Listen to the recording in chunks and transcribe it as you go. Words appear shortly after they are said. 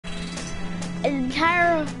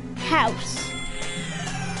house.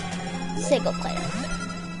 Single player.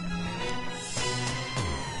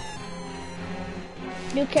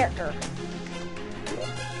 New character.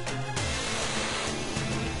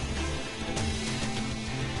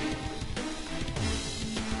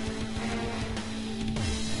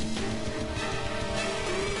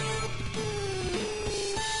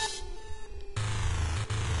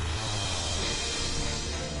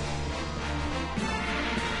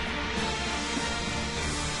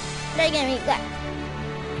 They're gonna eat that.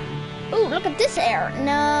 Ooh, look at this hair.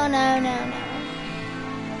 No.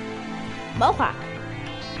 Mohawk.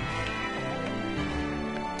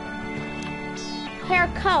 Hair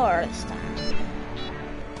color this time.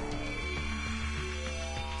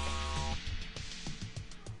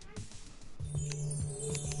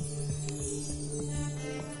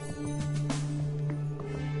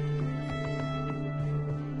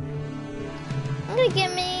 I'm gonna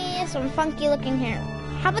give me some funky looking hair.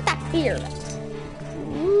 How about that beard?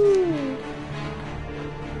 Ooh.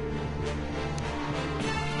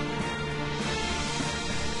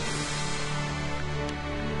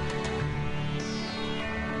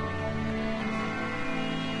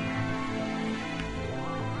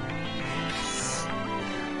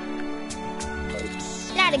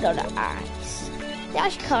 Now to go to eyes. The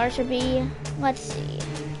eyes color should be, let's see.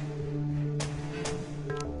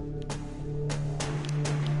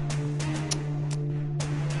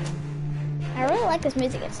 I really like this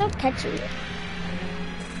music, it's so catchy.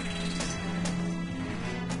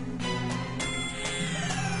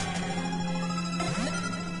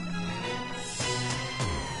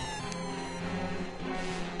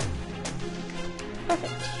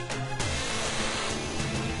 Perfect.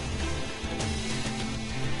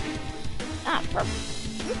 Ah, perfect.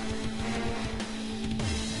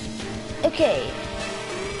 Okay.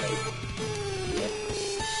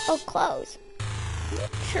 Oh, clothes.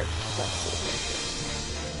 Shirt. Let's see.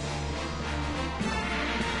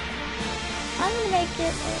 I'm gonna make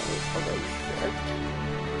it a blue shirt.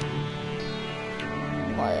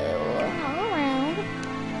 Blue all around.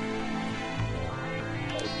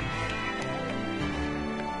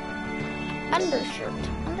 Undershirt.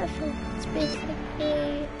 Undershirt is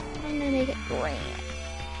basically, I'm gonna make it green.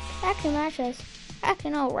 Actually matches.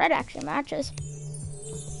 Actually no, red actually matches.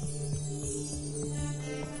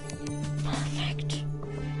 Perfect.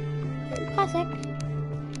 Classic.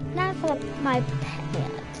 Now for my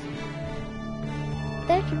pants.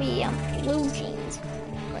 There could be blue jeans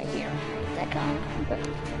right here. That kind of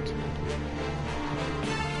perfect.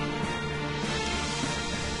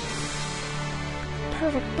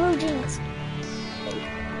 Perfect blue jeans.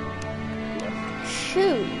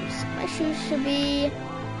 Shoes. My shoes should be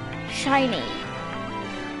shiny,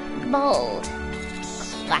 bold,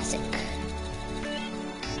 classic.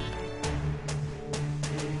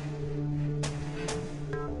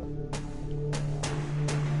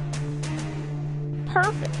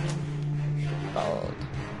 Perfect. Bold.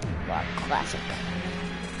 Rock classic.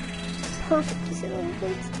 Perfect. You see what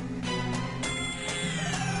it is?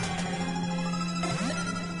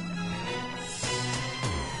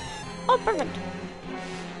 Oh, perfect.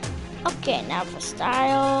 Okay, now for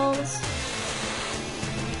styles.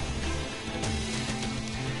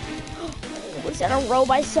 Was that a robe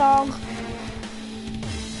I saw?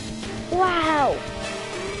 Wow.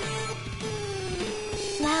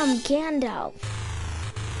 Now I'm Gandalf.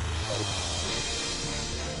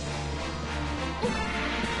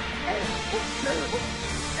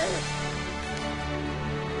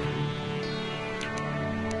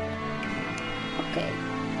 Okay.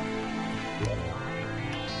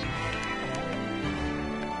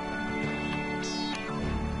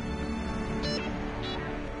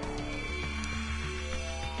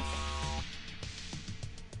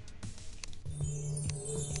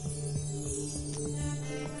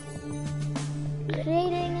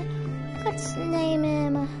 Creating, let's name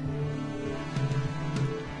him.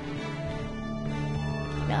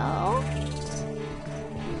 No.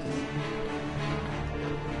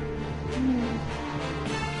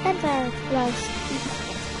 Empire plus.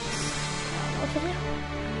 What to do?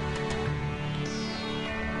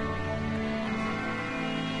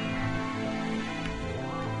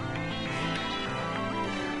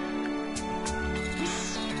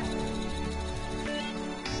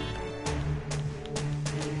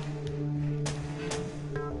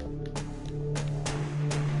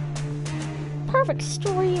 Perfect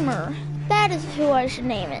streamer. That is who I should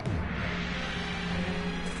name it.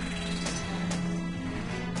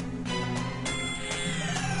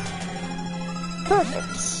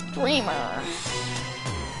 Perfect streamer.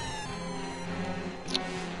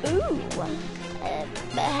 Ooh.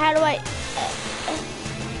 But how do I...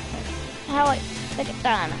 how I pick it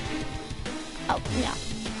done. Oh, no.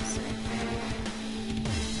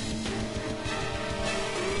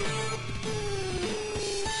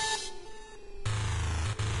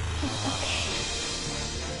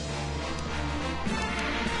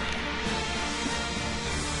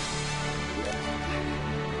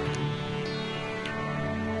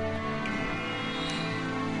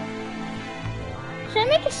 Should I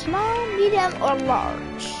make it small, medium, or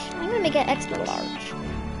large? I'm gonna make it extra large.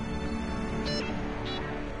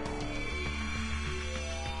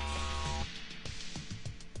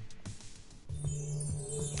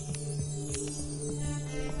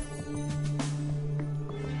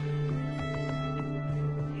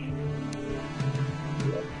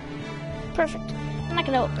 Perfect. I'm not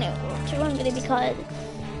gonna open it too long because I'm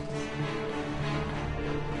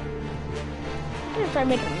gonna try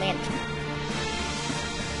making a mansion.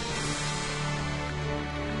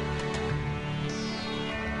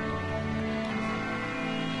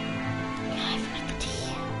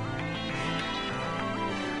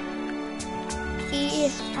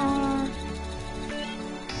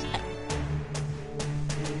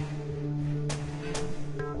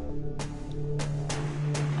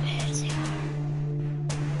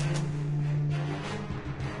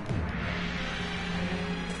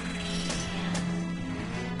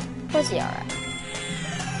 Where's the R?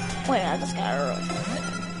 Wait, I just got a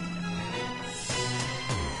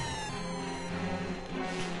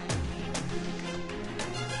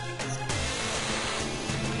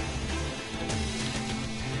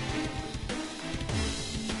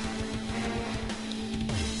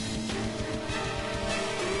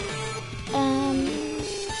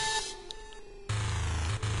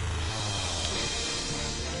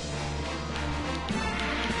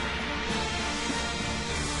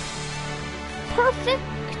perfect.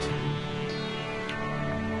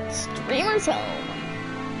 Streamer's home.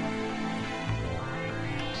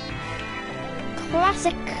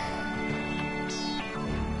 Classic.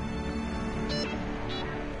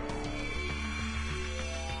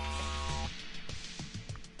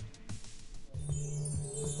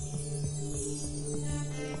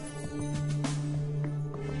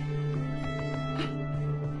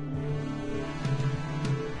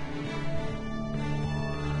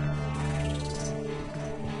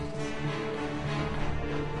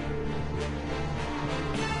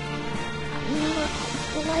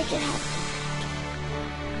 I like it how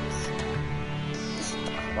this is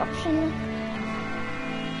the corruption.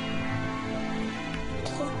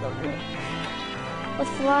 This is the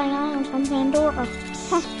with flying islands from Pandora.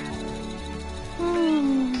 Huh.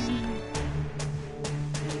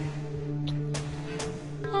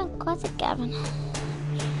 Oh, classic Gavin.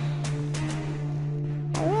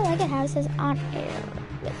 I really like it how it says on air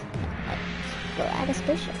with go at a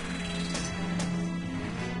spaceship.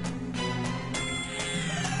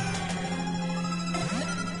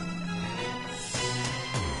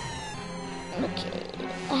 Okay,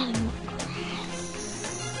 adding more grass.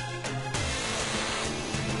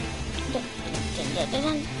 Dun, dun, dun, dun,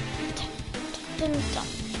 dun, dun, dun, dun.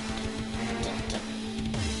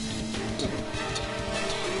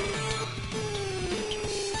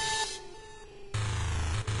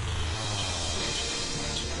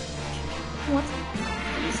 What's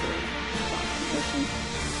easy?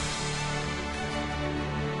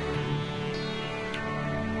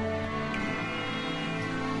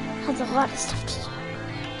 Has a lot of stuff to do.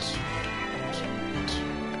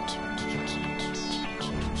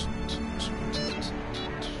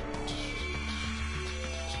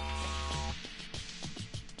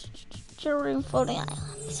 During floating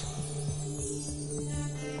islands.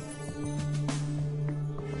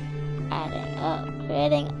 Adding up,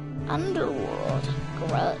 creating underworld.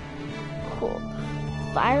 Cool.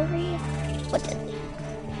 Fiery. What did they?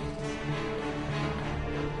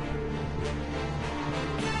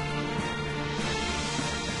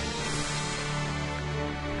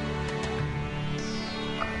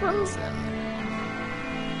 Crimson.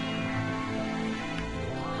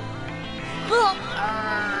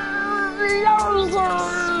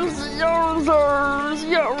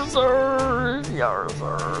 Yours.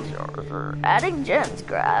 Adding gems,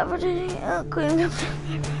 gravity, cleaning up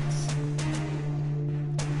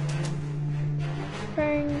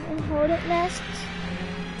hornet nests.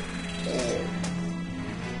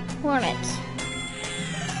 Hornets.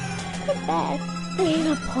 Not bad. They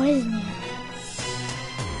even poison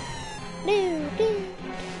you. Dude.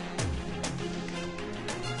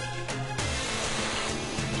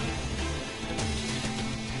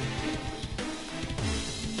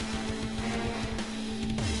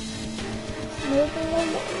 Smoothing the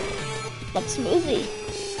world. Like smoothie.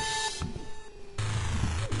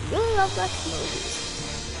 Really Roblox movies.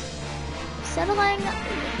 Settling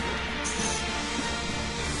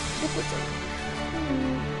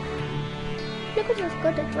liquids are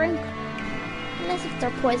good to drink, unless if they're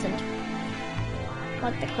poisoned,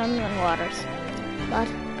 like the Crimson Waters. But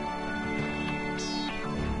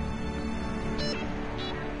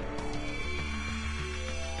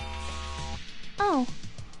oh,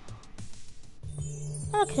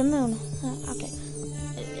 look, the moon. Okay,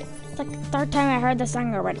 it's like the third time I heard the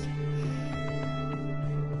song already.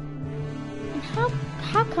 And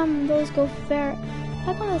how come those go very?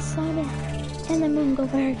 How come the sun and the moon go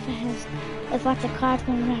very fast? With lots of clouds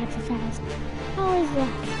going very fast. How is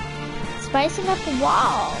that? Spicing up the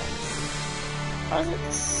walls. Or is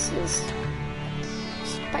it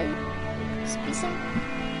spicing?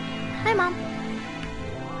 Hi, Mom.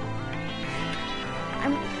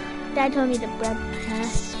 Dad told me the bread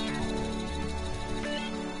passed.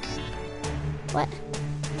 What?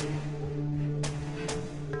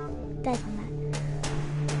 Dad's on that.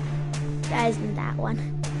 Dad's in that one.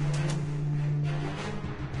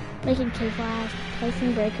 Making camouflage,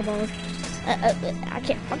 placing breakables. I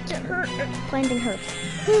can't function. Planting herbs.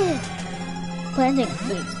 Planting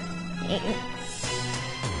foods.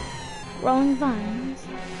 Rolling vines.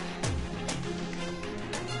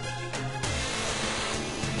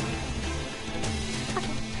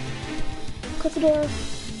 Okay. Close the door.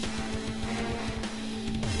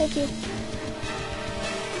 Thank you.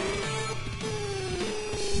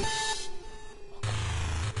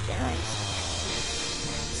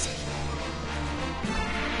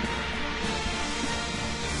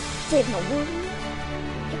 Saving the world.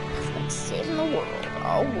 It's like saving the world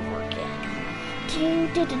all over again.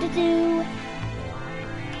 Do.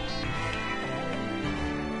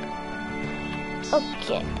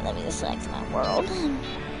 Okay, let me select my world.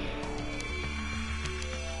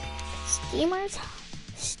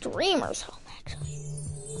 Streamer's home, actually.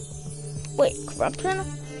 Wait, corruption?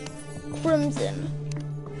 Crimson.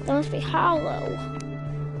 That must be hollow.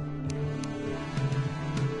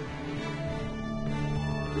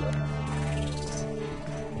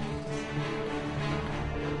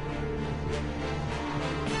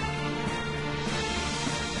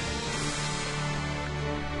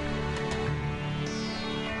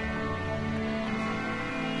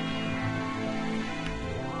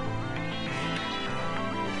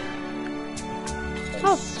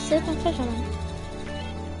 Oh, there's my fish on them.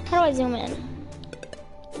 How do I zoom in?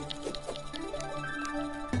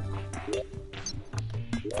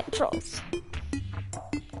 Controls.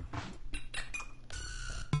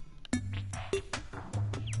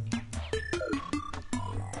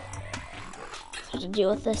 How to deal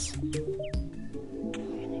with this?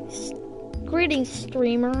 Greetings,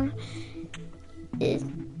 streamer. Is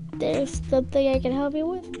there something I can help you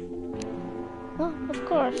with? Well, of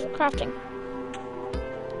course, crafting.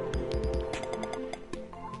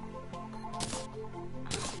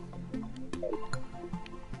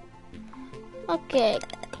 Okay.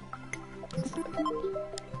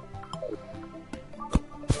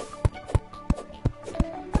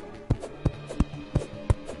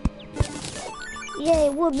 Yay,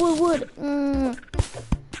 wood.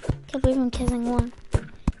 Can't believe I'm kissing one.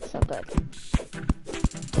 So good.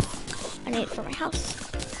 I need it for my house.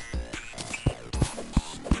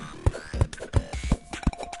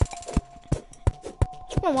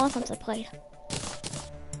 It's been a while since I played.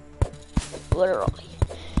 Literally.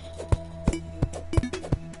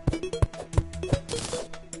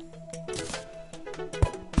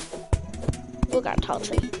 Look at a tall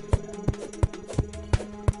tree.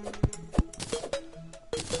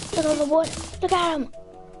 Look at the wood. Look at him.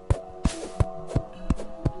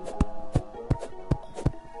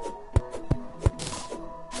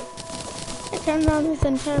 It turns on this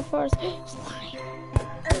entire forest. Slime.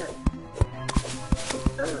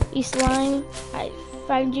 You slime. I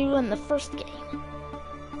found you in the first game.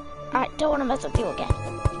 I don't want to mess with you again.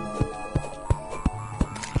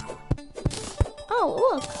 Oh,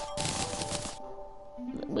 look.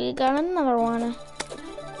 We got another one.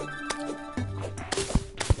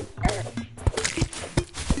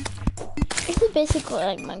 This is basically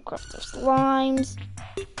like Minecraft. There's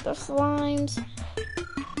slimes.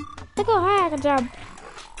 Look how high I can jump.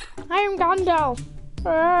 I am Gandalf.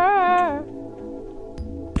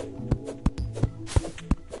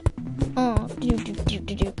 Oh, do.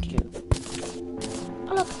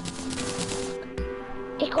 Oh, look.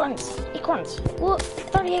 Acorns. Wood.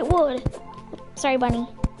 38 wood. Sorry, bunny.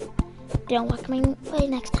 Don't walk me away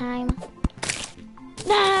next time.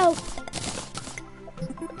 No!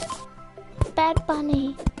 Bad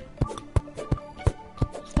bunny.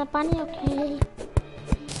 Is that bunny okay?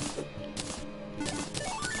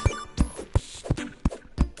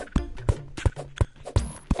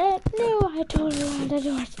 the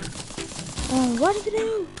doors. Oh, what do we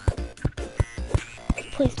do?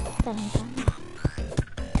 Please put that on time.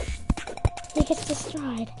 He gets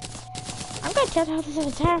destroyed. I'm gonna tear down this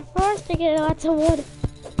entire forest to get lots of wood.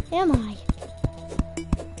 Am I?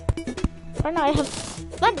 Right now I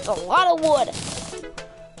have, that's a lot of wood.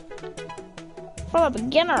 For a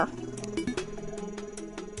beginner.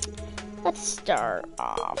 Let's start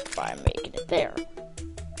off by making it there.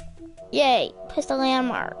 Yay, placed a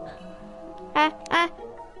landmark.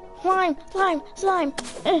 Slime, slime, slime.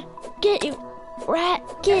 Get you, rat,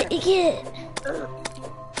 get it.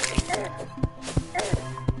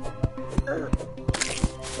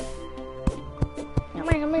 I'm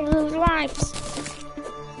gonna make lose lives.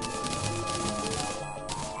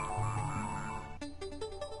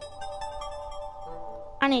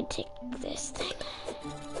 I need to take this thing.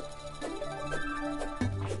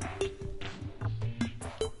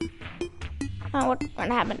 Oh, what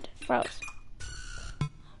happened? Froze.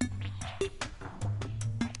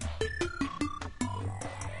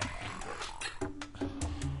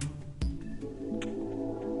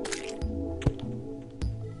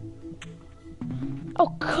 Oh,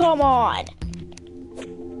 come on!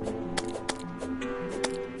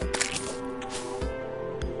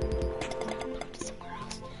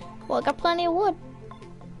 Well, I got plenty of wood.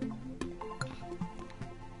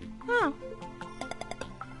 Oh.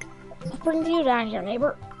 Let's bring you down here,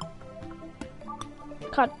 neighbor.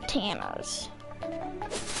 Containers.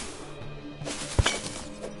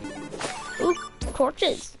 Ooh,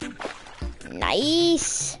 torches.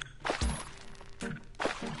 Nice.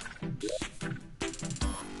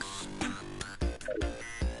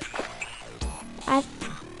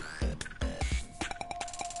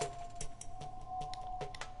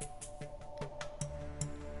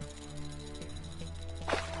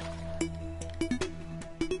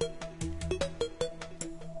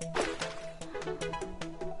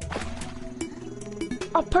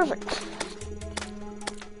 Oh, perfect.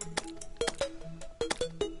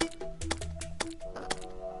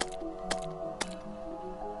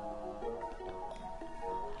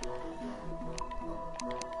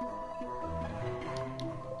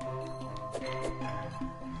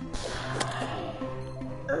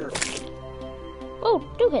 Oh,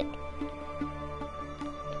 do it.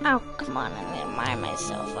 Oh, come on, I'm gonna mine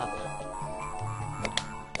myself up.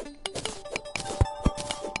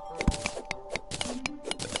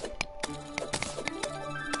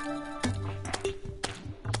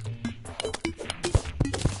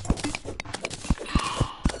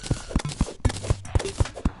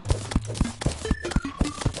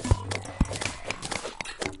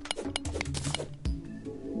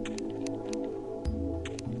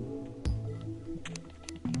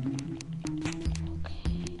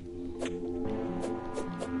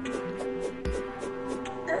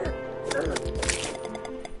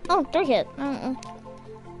 Oh, drink it. Oh,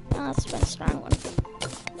 that's been a strong one.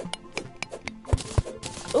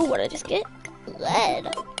 Ooh, what did I just get?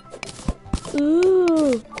 Lead.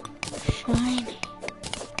 Ooh, shiny.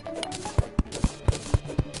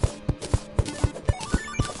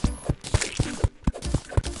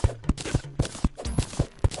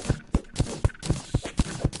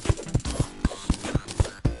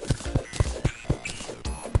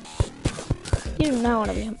 You do not want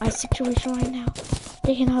to be in my situation right now.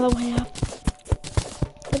 Taking all the way up.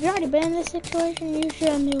 If you've already been in this situation, you should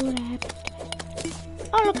have knew what happened.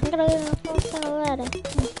 Oh look, I'm gonna get a full set of lead.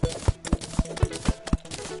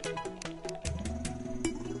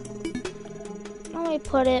 Let me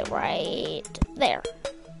put it right there.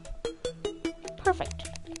 Perfect.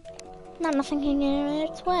 Now nothing can get in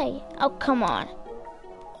its way. Oh, come on.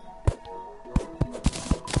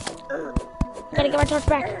 Gotta get my torch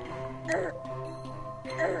back.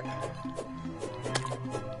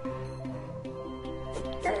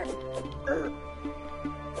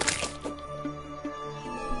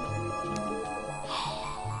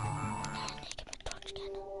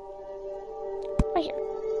 Right here.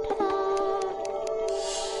 Ta-da!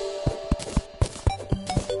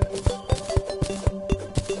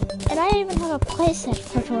 And I even have a playset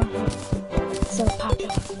for Terraria. It's so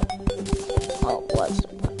popular. Oh, it was so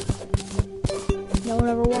popular. No one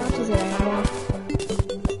ever watches it anymore.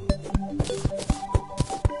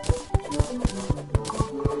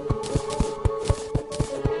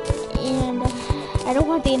 And I don't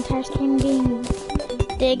want the entire screen being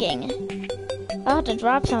digging. I'll have to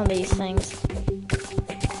drop some of these things.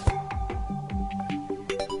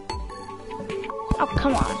 Oh,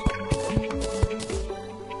 come on.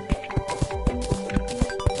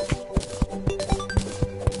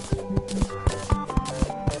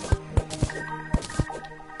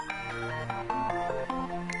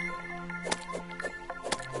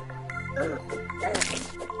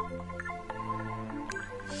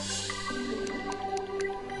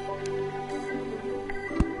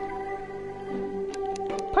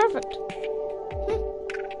 Perfect.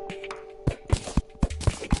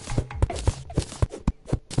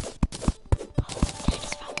 I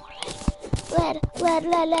just found more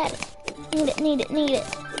lead. Need it.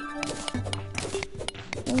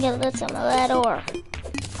 I'm gonna get some lead ore.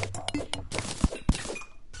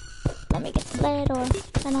 Let me get the lead ore.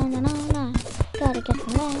 No. Gotta get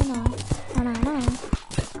some lead ore. No.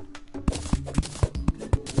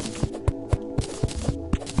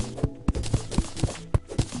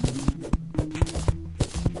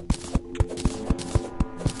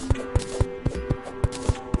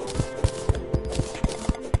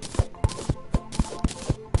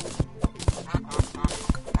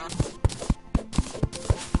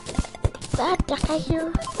 That duck I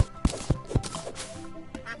hear.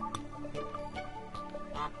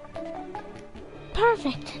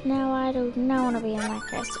 Perfect. Now I do not want to be in that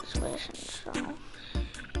kind of situation, so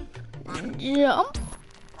jump.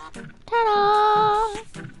 Ta-da!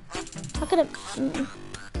 How could it?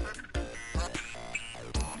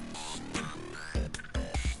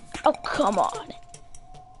 Oh, come on.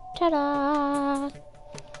 Ta-da!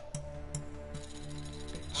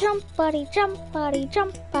 Jump, buddy, jump, buddy,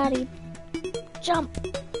 jump, buddy. Jump.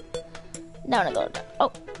 Down I go down.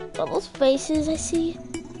 Oh, all those faces I see.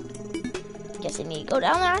 Guess I need to go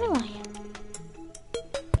down there anyway.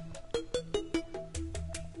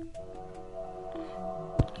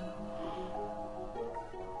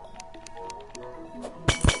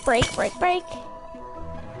 Break.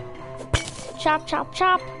 Chop.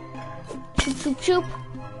 Choop.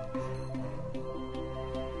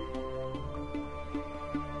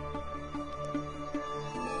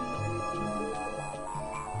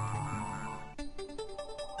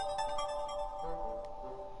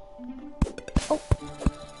 Oh,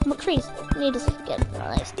 more trees. Need to get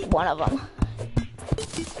at least one of them.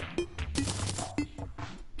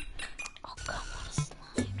 Oh, come on, a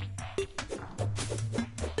slime.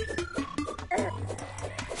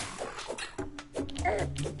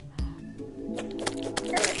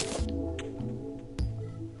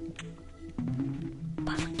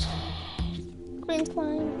 Perfect. Green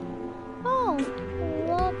slime. Oh,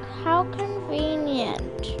 look how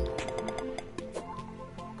convenient.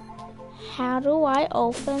 How do I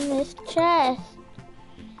open this chest?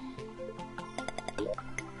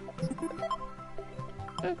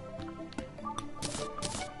 Oh,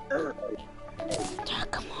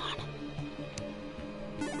 come on.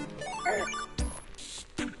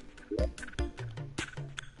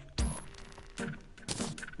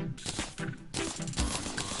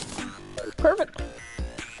 Perfect.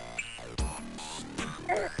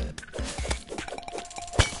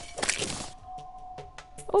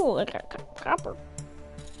 Oh, I got copper.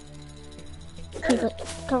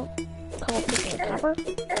 Couple pieces of copper.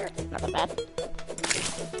 Not that bad.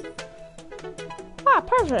 Ah,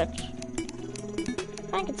 perfect.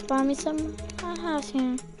 I can spawn me some house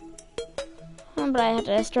here. Oh, but I have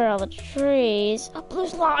to destroy all the trees. Oh, blue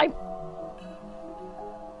slime!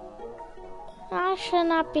 I should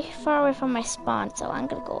not be far away from my spawn, so I'm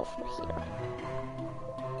gonna go over here.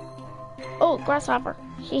 Oh, grasshopper.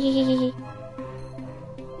 Hehehehe.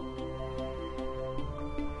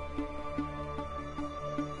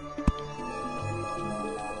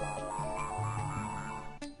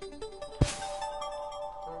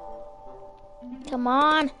 Come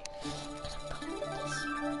on.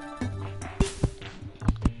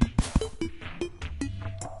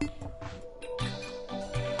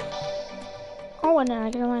 Oh, and then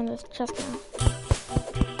I can land this chest now.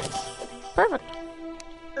 Perfect.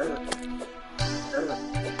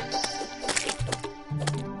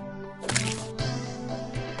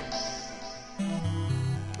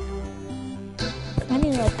 I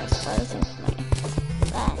need to like this first and my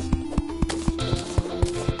last.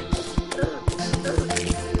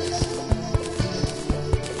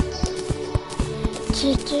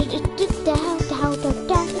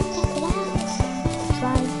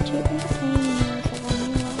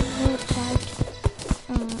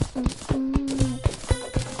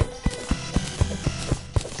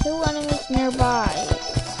 Two enemies nearby.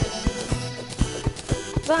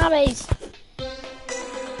 Zombies!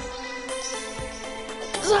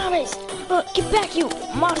 Zombies! Get back, you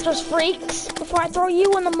monstrous freaks, before I throw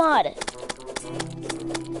you in the mud.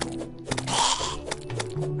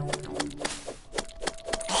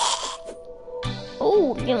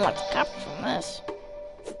 Oh, I'm getting lots of copper from this.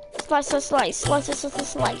 Slice.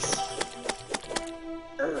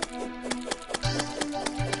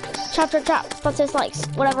 Chop. Slice.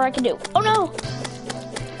 Whatever I can do. Oh no!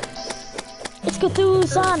 It's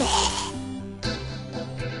Cthulhu's son!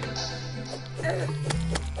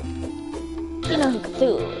 You know who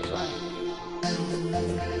Cthulhu is, right?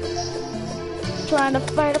 trying to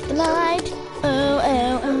fight up the night. Oh,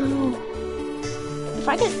 oh, oh. If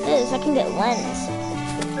I get this, I can get lens.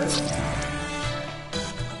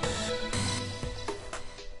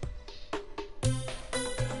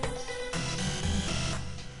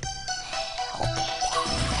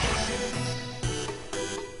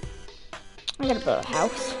 I gotta build a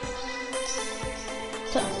house.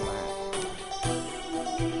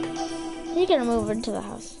 He's gonna move into the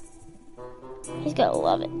house. He's gonna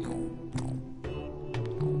love it.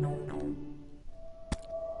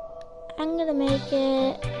 I'm gonna make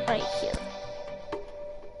it right here.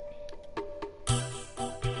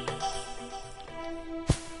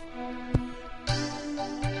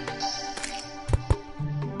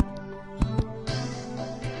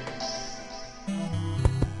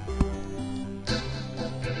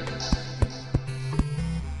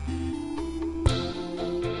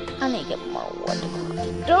 I need to get more wood.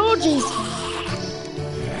 Oh, jeez.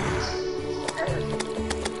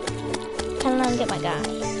 Can I get my guy?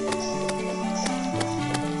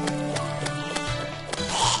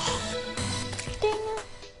 Ding.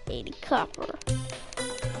 80 copper.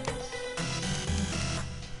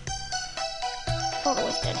 Totally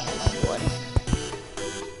waste any of my wood.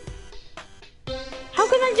 How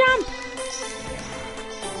can I jump?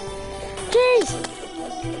 Jeez.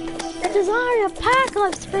 The Terraria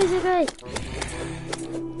Apocalypse, basically.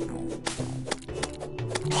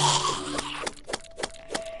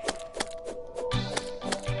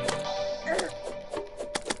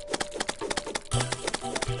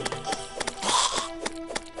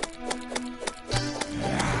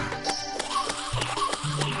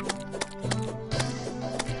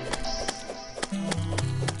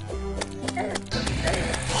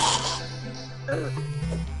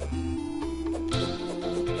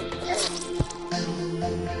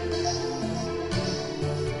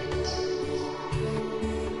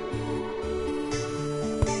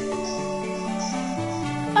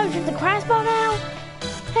 Oh, shoot the crossbow now?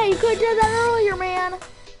 Hey, you could have done that earlier, man.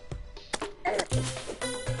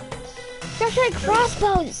 Gotta try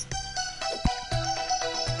crossbows.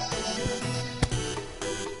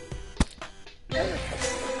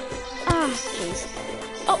 Ah, jeez.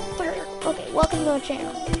 Oh, okay, welcome to the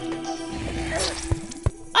channel.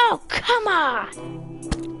 Oh, come on.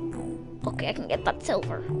 Okay, I can get that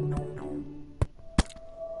silver.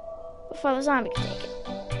 Before the zombie can take it.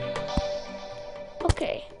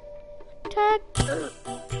 Okay. Tag.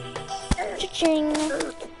 Cha-ching.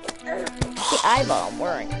 The eyeball I'm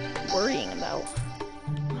worrying about.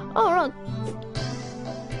 Oh, look.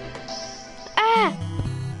 Ah!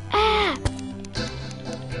 Ah!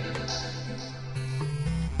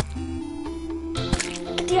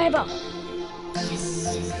 Get the eyeball. Yes,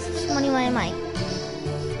 yes. Money, money.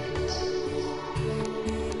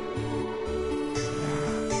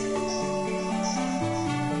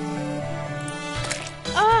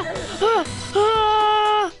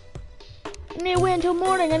 I need to wait until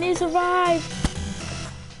morning. I need to survive.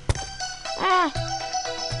 Ah!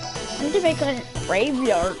 I need to make a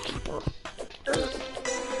graveyard keeper.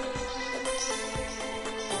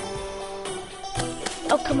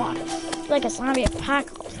 Oh, come on. It's like a zombie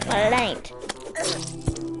apocalypse, but it ain't.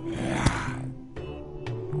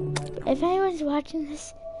 If anyone's watching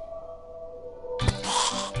this,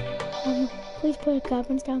 please put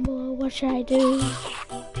comments down below. What should I do?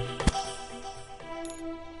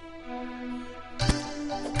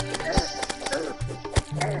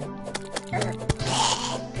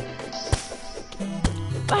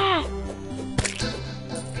 Ah!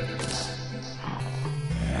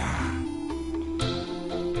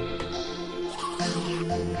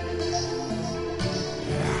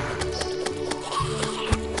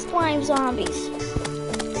 Slime zombies.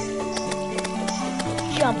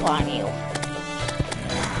 Jump on you.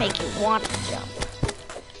 Make you want to jump.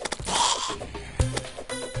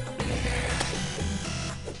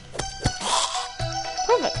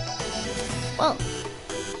 Perfect. Well,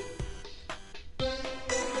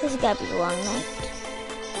 this has got to be a long night.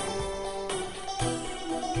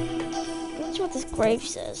 Let's see what this grave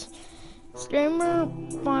says. Streamer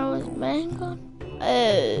files mango.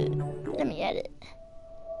 Let me edit.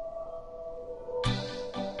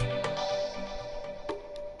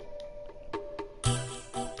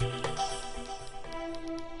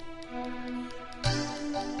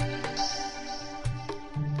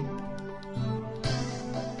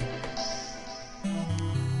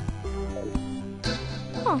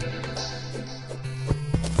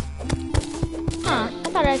 Huh, I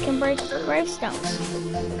thought I can break the gravestones.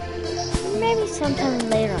 Maybe sometime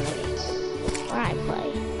later in the game, when I play.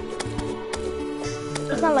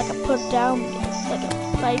 It's not like a put down game, it's like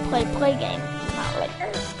a play game. Not like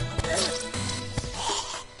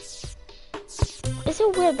so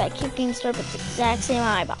weird that I keep getting started with the exact same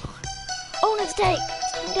eyeball. Oh, and it's day!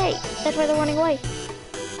 It's day! That's why they're running away.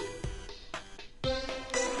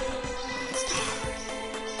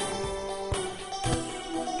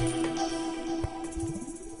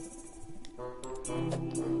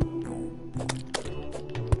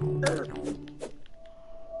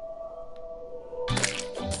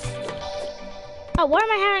 Oh, why am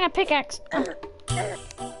I having a pickaxe?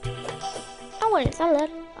 Oh wait, is that lead?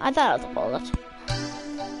 I thought it was a bullet.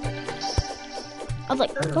 I was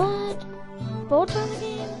like, what? Bullets on the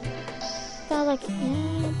game? So I was like,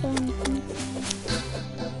 yeah, done.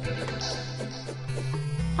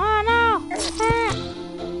 Oh no! Ah.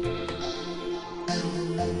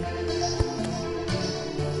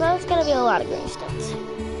 So there's gonna be a lot of green stones.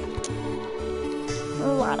 A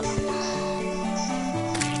lot of them.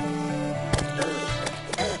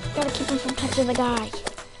 Gotta keep him from touching the guy.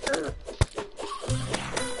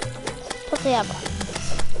 Plus they have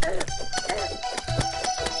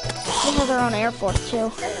their own air force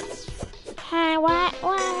too. Hi, what?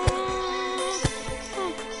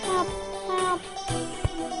 Help, help.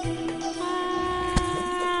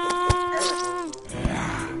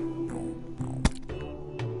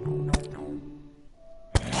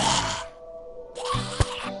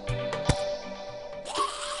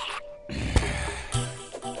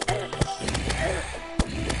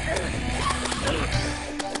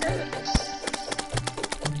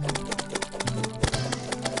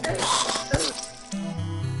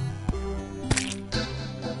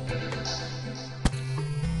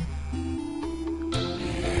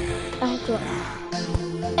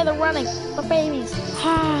 And they're running, the babies.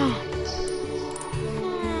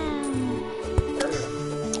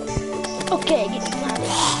 Okay, get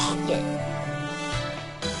zombies. Get.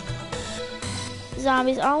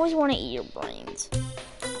 Zombies always want to eat your brains.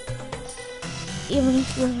 Even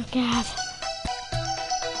if you're a Gav.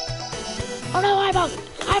 Oh no, eyeballs!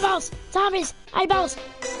 Eyeballs! Zombies! Eyeballs!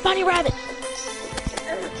 Bunny rabbit!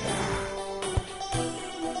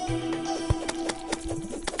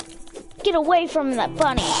 Get away from that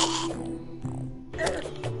bunny.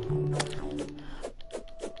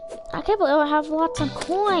 I can't believe I have lots of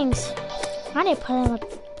coins. I need to put in a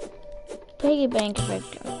piggy bank if I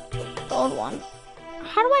can build one.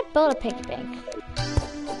 How do I build a piggy bank?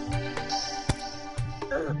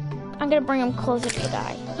 I'm gonna bring him closer to the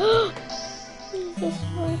guy. He's this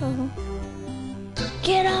little.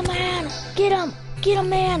 Get him, man! Get him! Get him,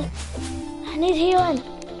 man! I need healing.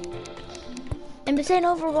 And this ain't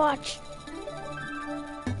Overwatch.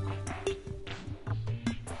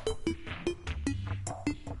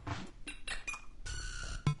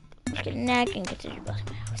 Okay, now I can continue building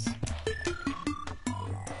my house.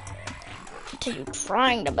 Continue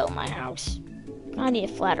trying to build my house. I need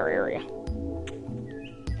a flatter area.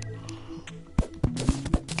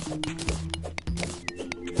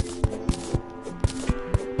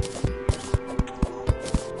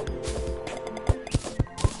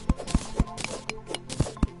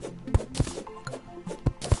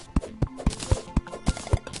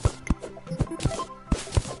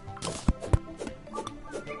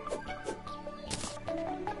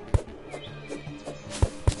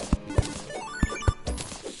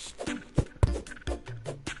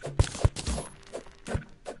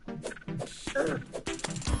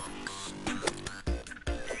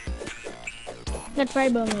 I'm gonna try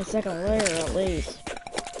building a second layer at least.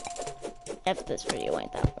 If this video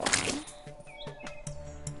ain't that long.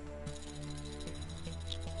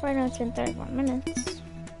 Right now it's been 31 minutes.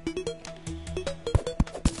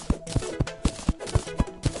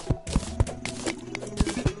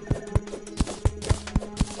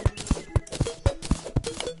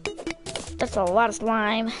 That's a lot of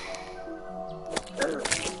slime.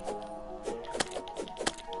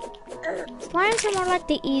 Slimes are more like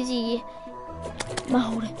the easy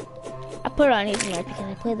mode. I put it on easy mode because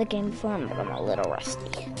I played the game before, but I'm a little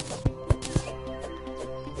rusty.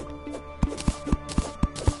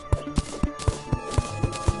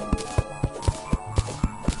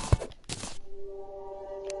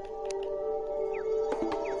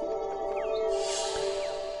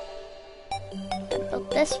 I built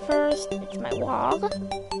this first. It's my wall.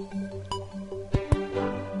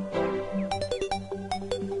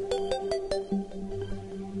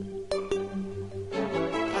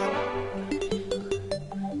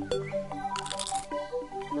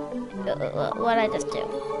 What I just do?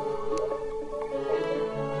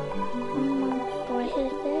 Do I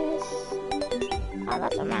hit this? Oh,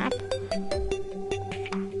 that's a map.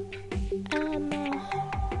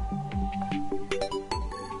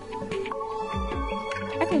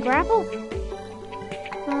 I can grapple?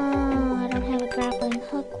 Oh, I don't have a grappling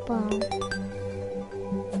hook bone.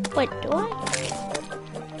 Wait, do I?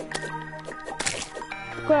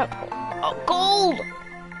 Grab. Oh, gold!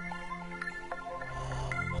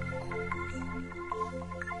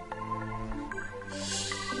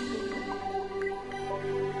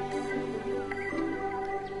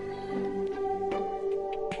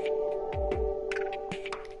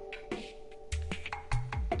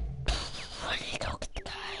 Where did he go get the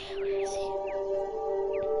guy? Where is he?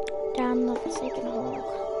 Down the forsaken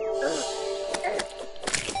hole.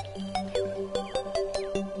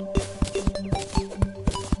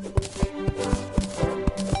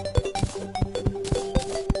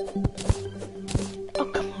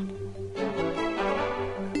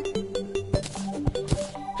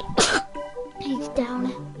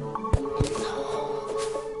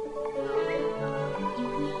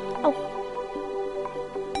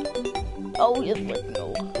 Oh, you have like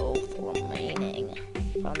no health remaining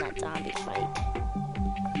from that zombie fight.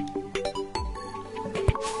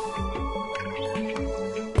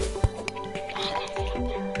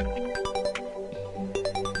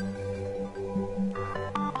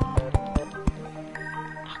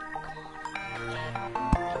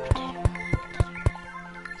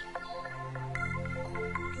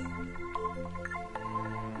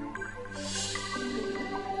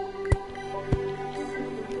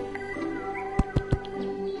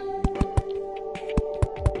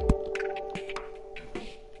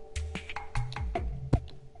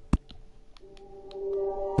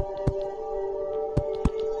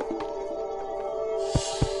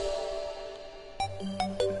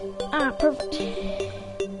 Ah, perfect.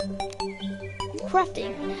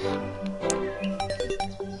 Crafting.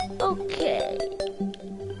 Okay.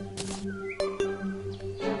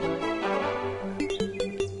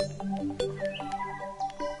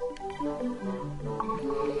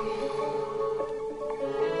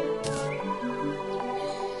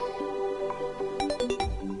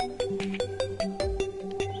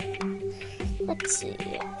 Let's see.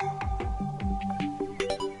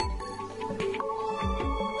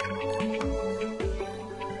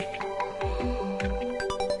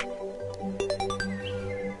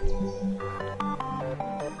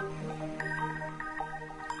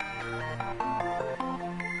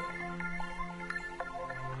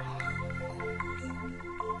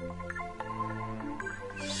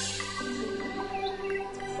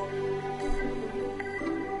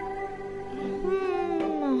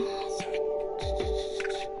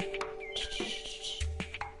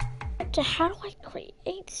 So how do I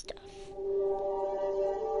create stuff?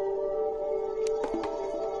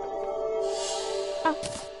 Oh.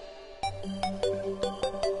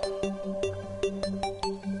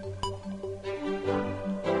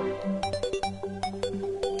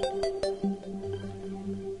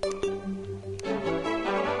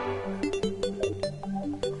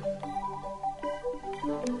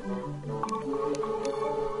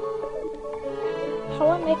 How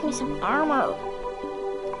do I make me some armor?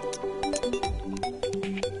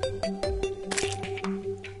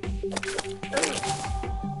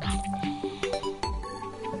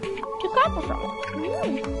 From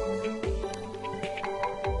it.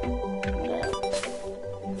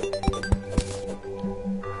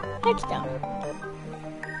 Headstone.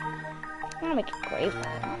 I'm gonna make a grave room.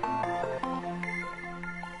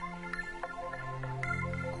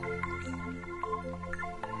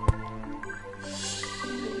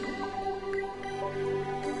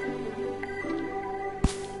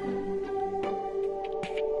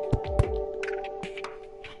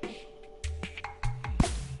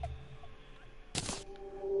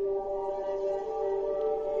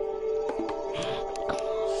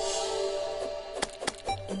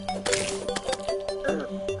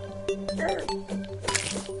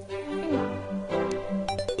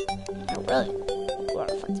 I really want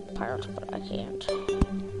to fight some pirates, but I can't.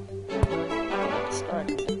 I'm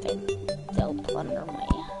starting to think they'll plunder me.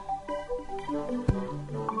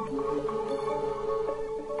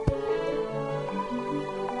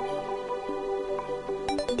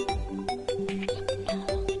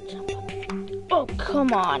 Oh,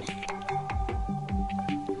 come on.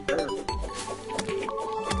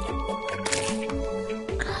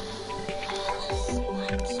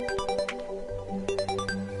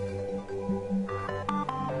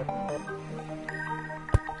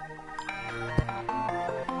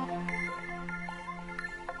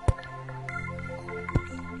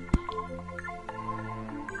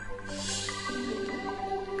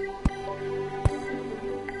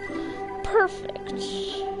 Perfect.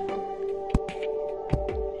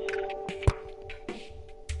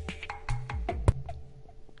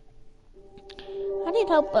 I need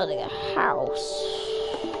help building a house.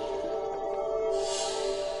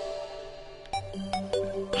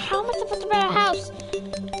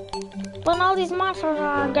 But all these monsters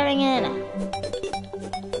are getting in.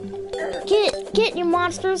 Get, you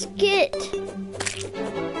monsters, get!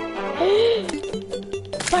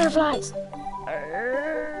 Butterflies!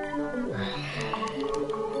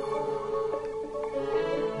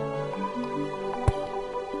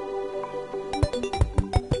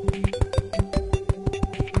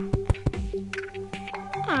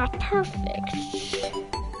 Ah, perfect.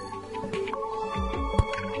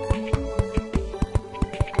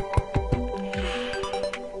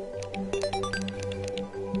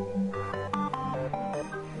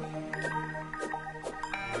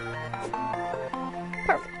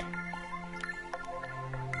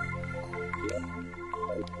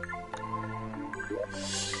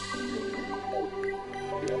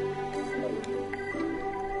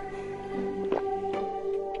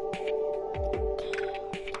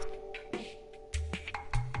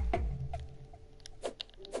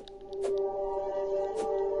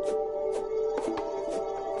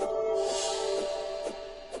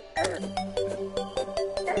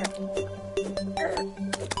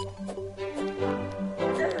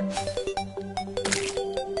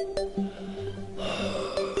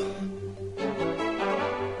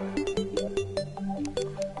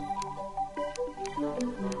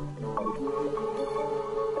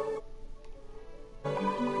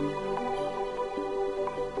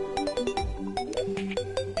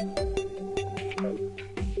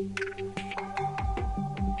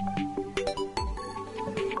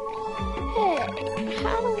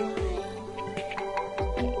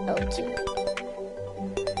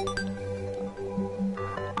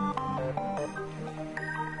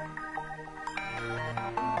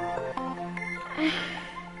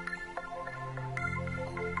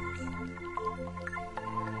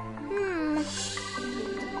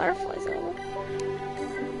 Butterflies over.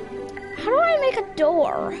 How do I make a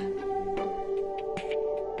door?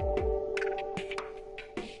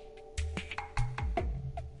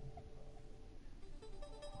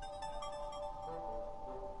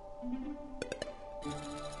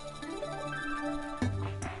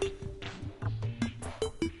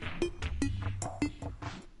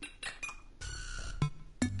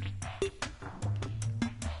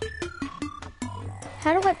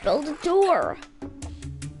 How do I build a door?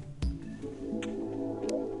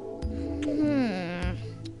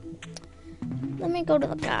 Let me go to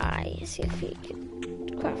the guy, see if he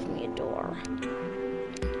can craft me a door.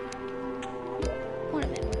 Wait a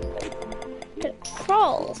minute.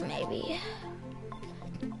 Trolls, maybe.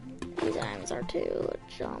 These items are to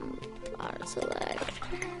jump, select,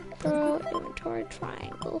 throw, inventory,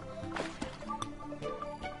 triangle.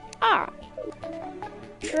 Ah!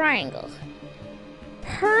 Triangle.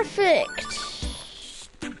 Perfect!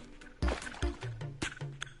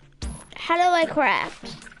 How do I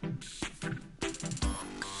craft?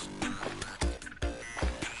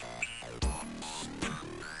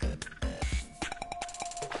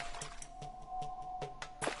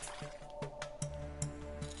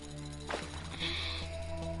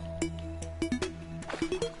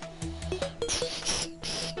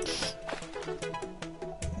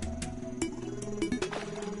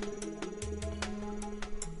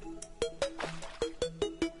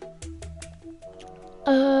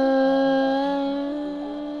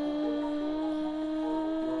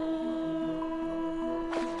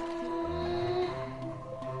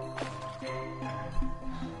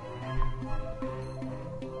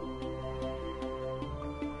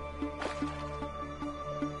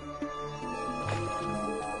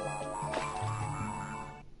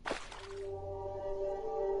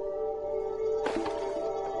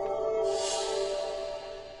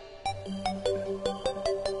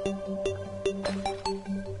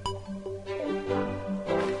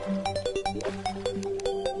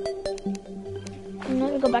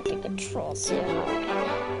 Let me go back to control, see how I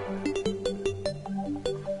can.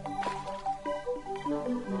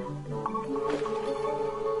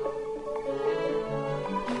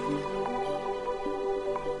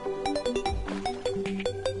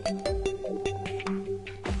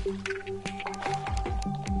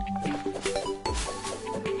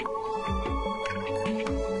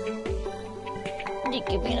 You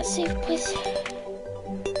give me a safe place.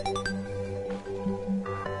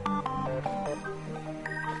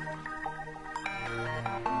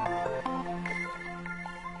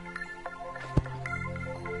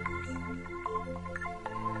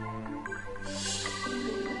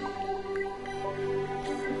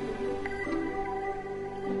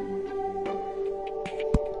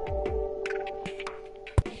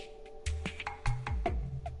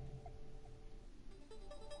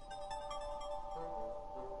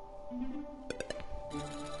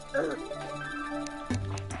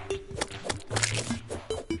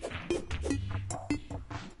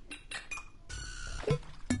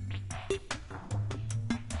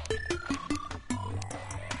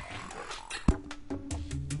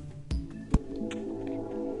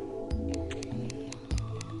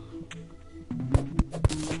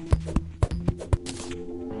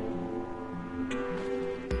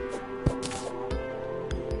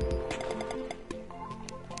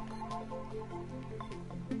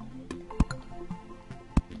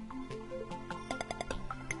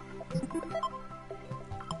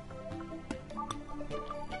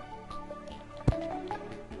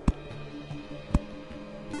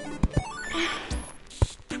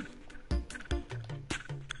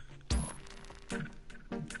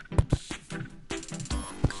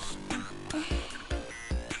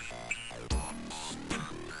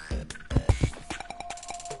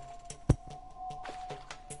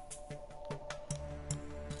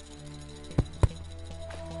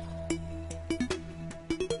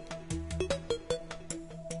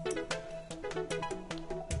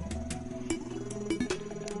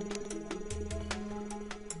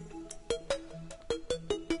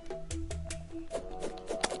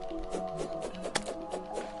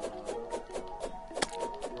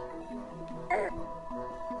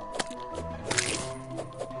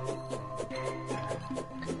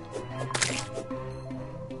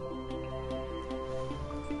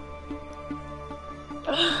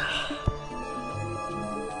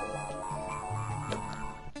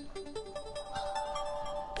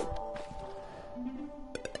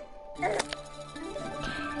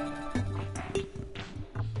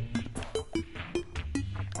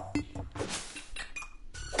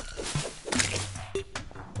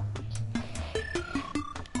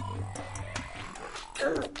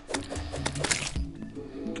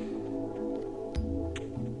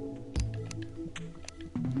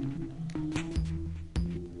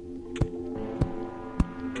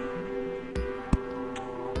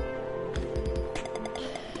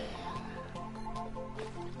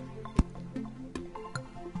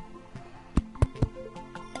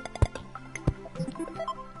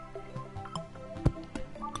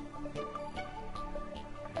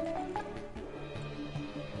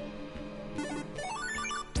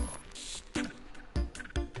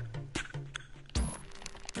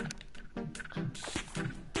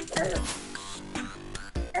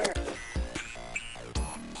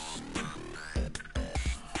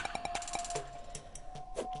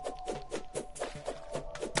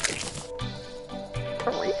 A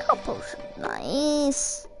recall potion,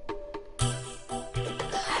 nice.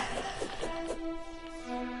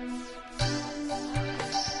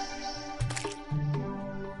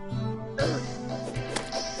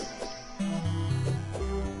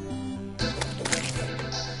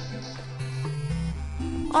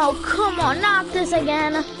 Oh, come on, not this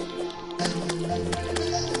again.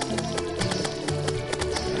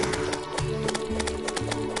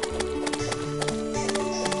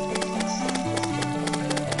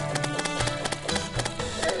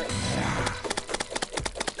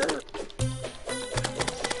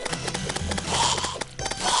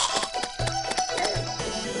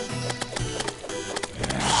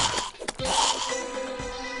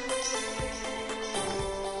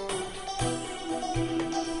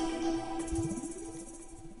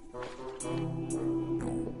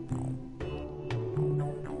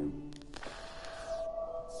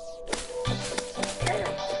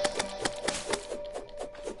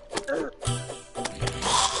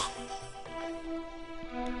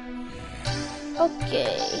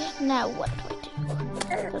 Okay, now what do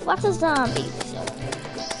I do? There's lots of zombies.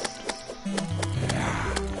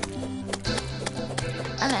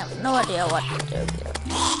 And I have no idea what to do here.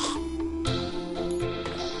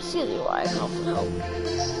 Excuse me while I call for help.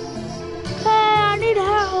 Hey, I need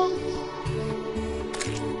help!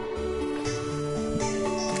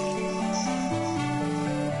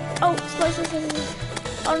 Oh, explosives.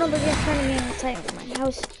 Oh no, but you're turning me inside of my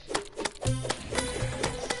house.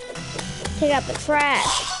 Take out the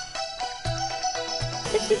trash.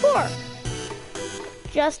 64.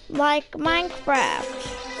 Just like Minecraft.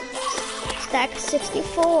 Stack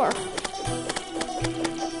 64.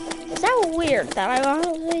 Is that weird that I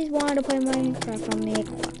always wanted to play Minecraft on the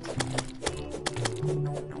Xbox?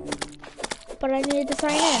 But I needed to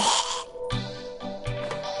sign in.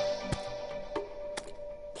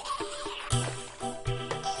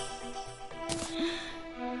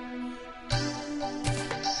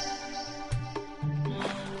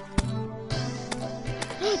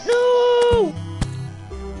 No!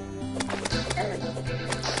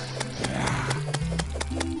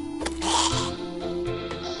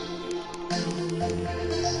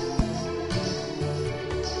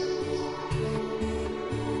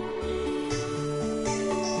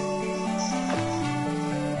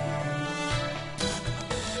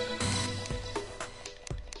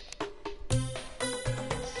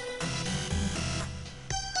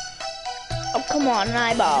 Oh, come on, an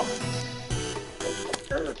eyeball.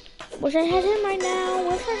 Wish I had him right now.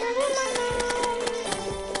 Wish I had him right now.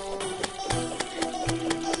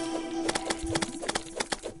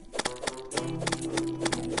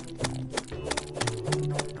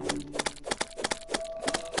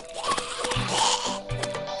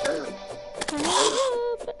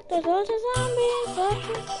 There's lots of zombies.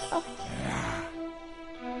 Oh.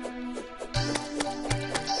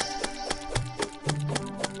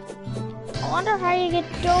 I wonder how you get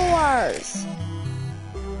doors.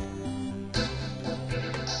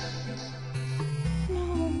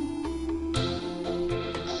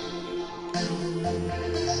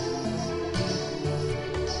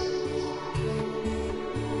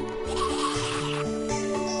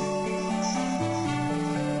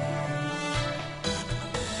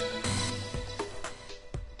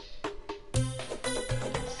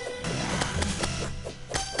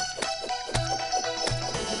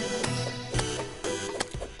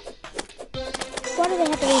 Why do they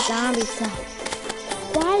have to be zombies though?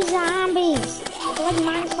 Why zombies? It's like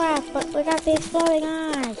Minecraft, but we got these floating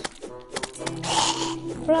eyes.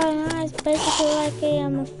 Floating eyes, basically like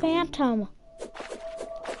a phantom.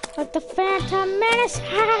 Like the Phantom Menace! Ha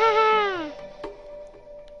ha ha!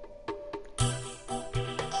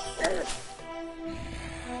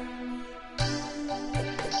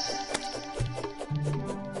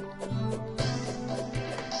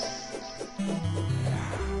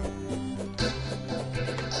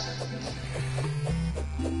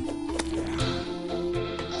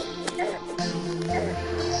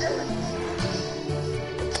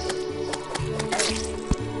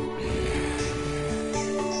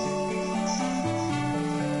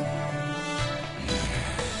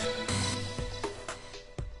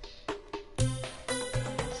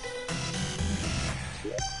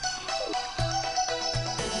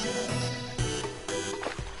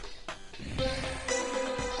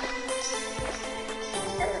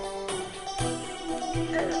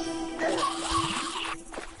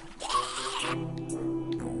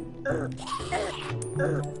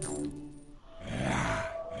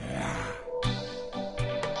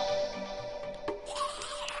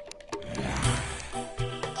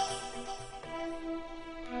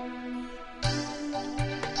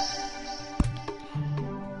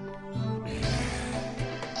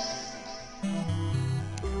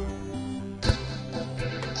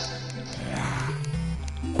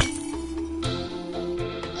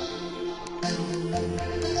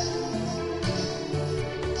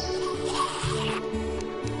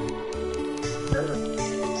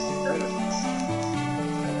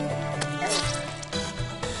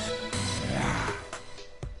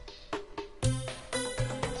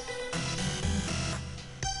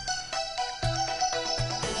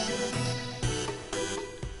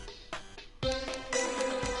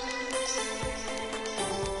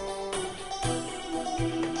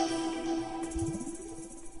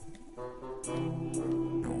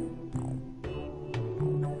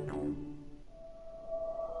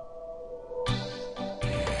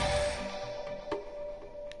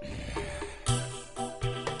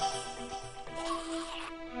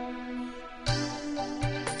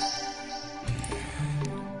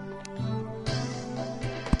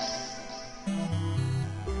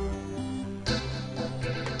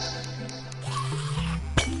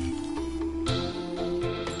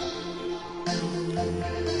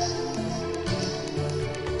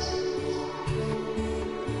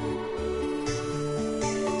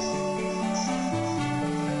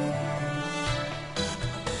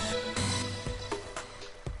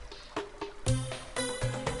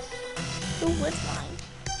 Ooh, it's mine.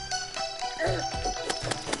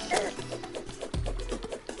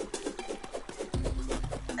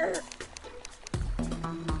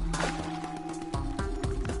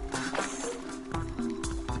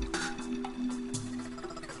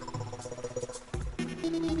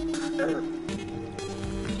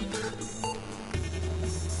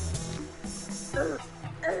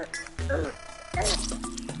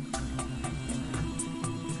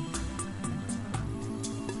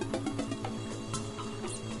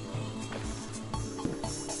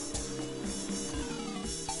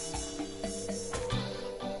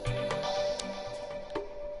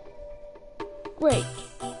 Great.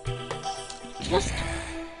 Just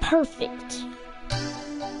perfect.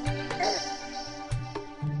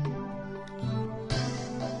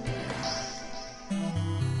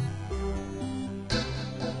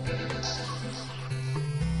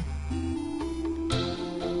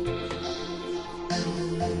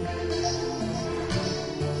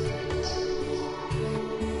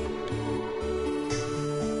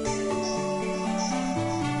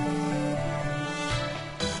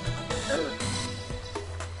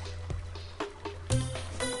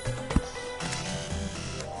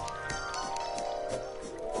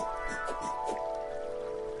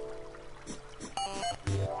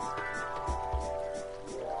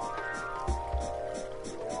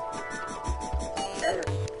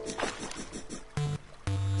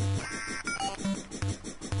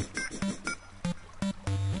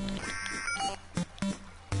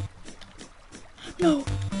 No.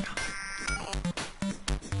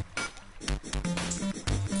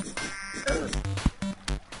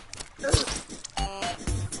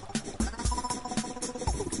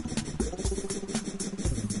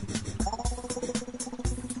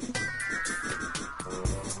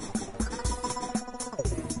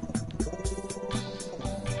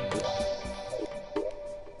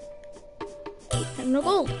 And no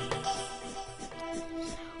gold.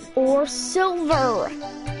 Or silver.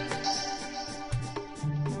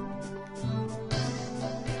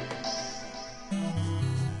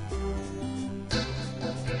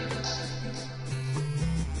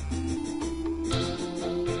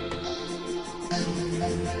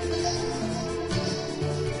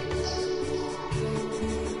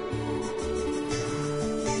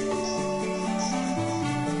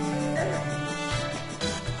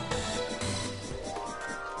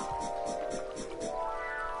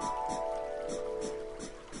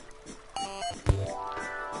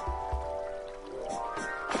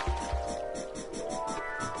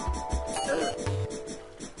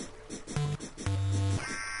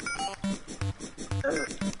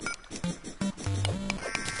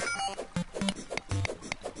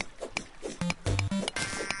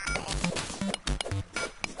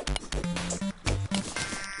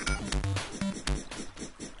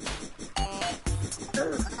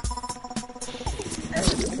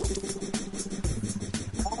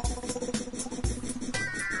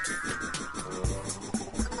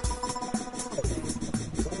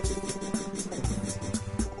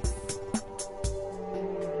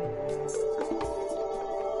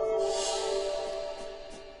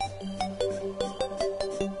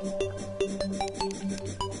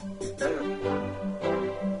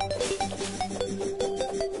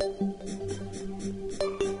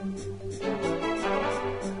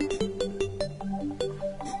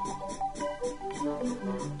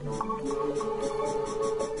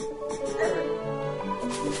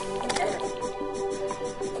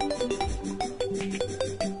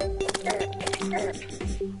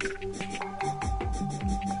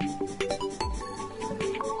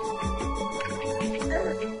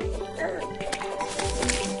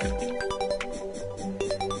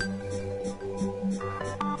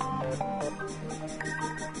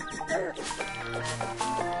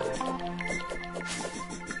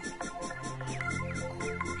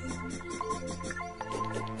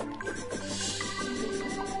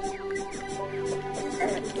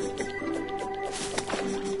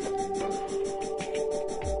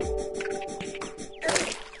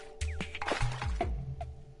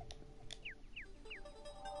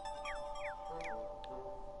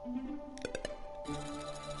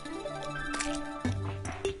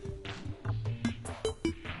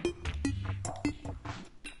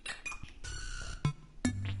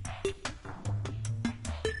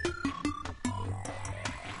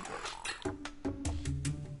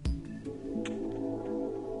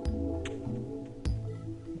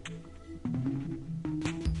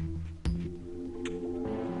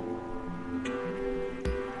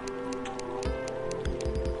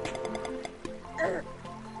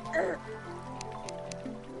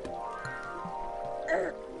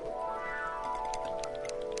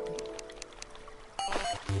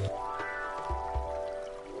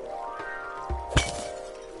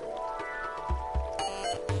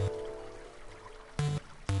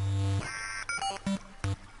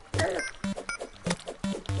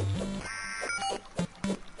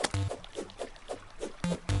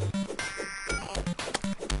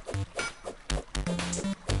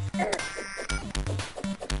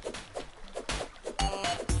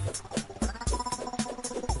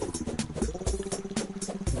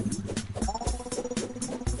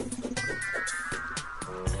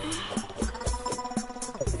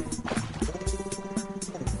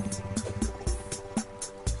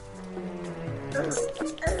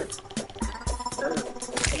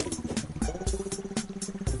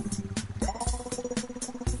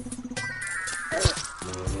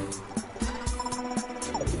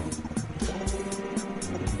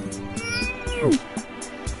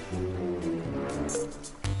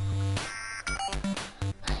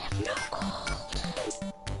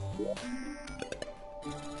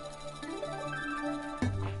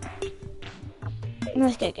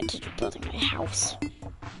 Let's go continue building my house.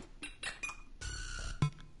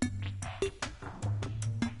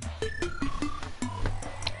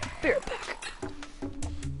 Be right back.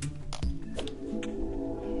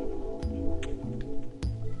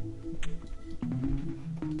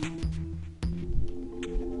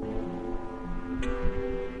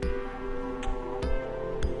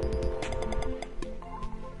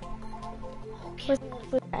 Where's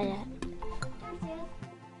I at?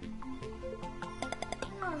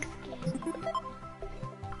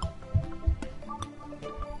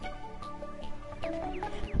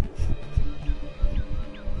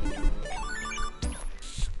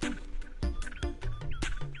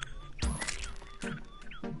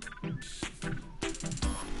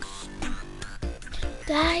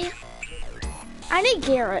 I need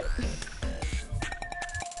Garrett.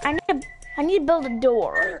 I need to build a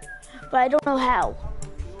door, but I don't know how.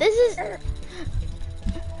 This is how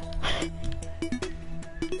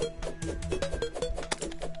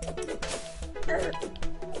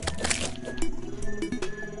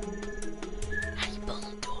do you build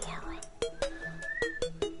a door?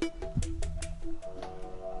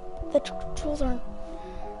 The controls aren't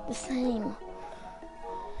the same.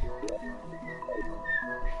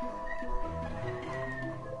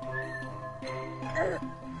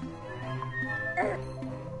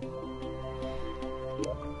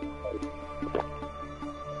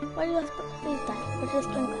 Why do you have to please die? We're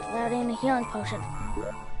just drink without any healing potion.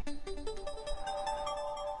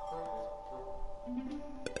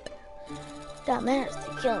 That matters,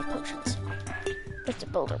 the healing potions. It's a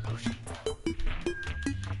builder potion.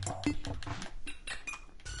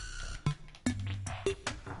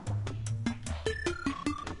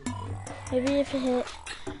 Maybe if you hit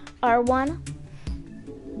R1.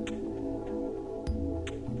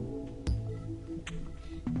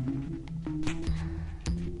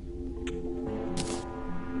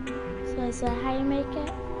 Is that how you make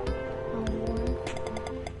it?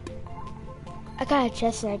 I got a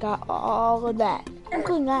chest and I got all of that,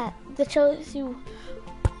 including that. That shows you.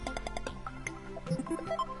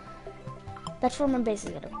 That's where my base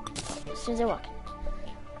is gonna be. As soon as I walk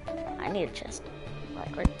in. I need a chest.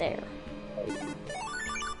 Like right there.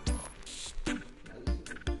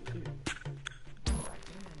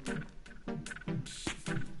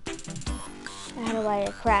 How do I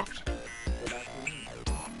craft?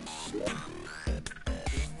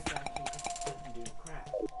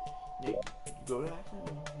 Go back and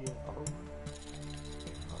there's your stuff,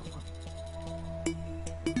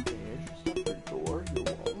 your door, your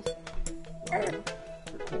walls, your corner.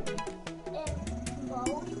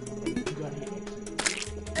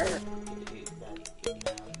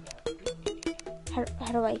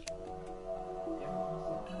 How do I?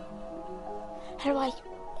 How do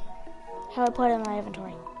I put it in my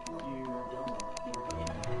inventory? You don't.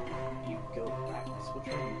 You go back, switch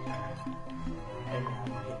over, and now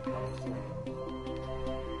you hit level 3.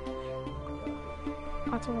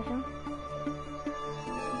 What's over here?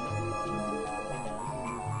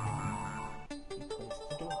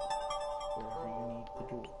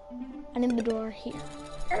 I need the door here.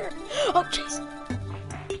 Oh, jeez.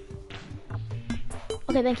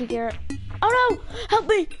 Okay, thank you, Garrett. Oh no! Help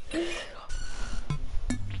me!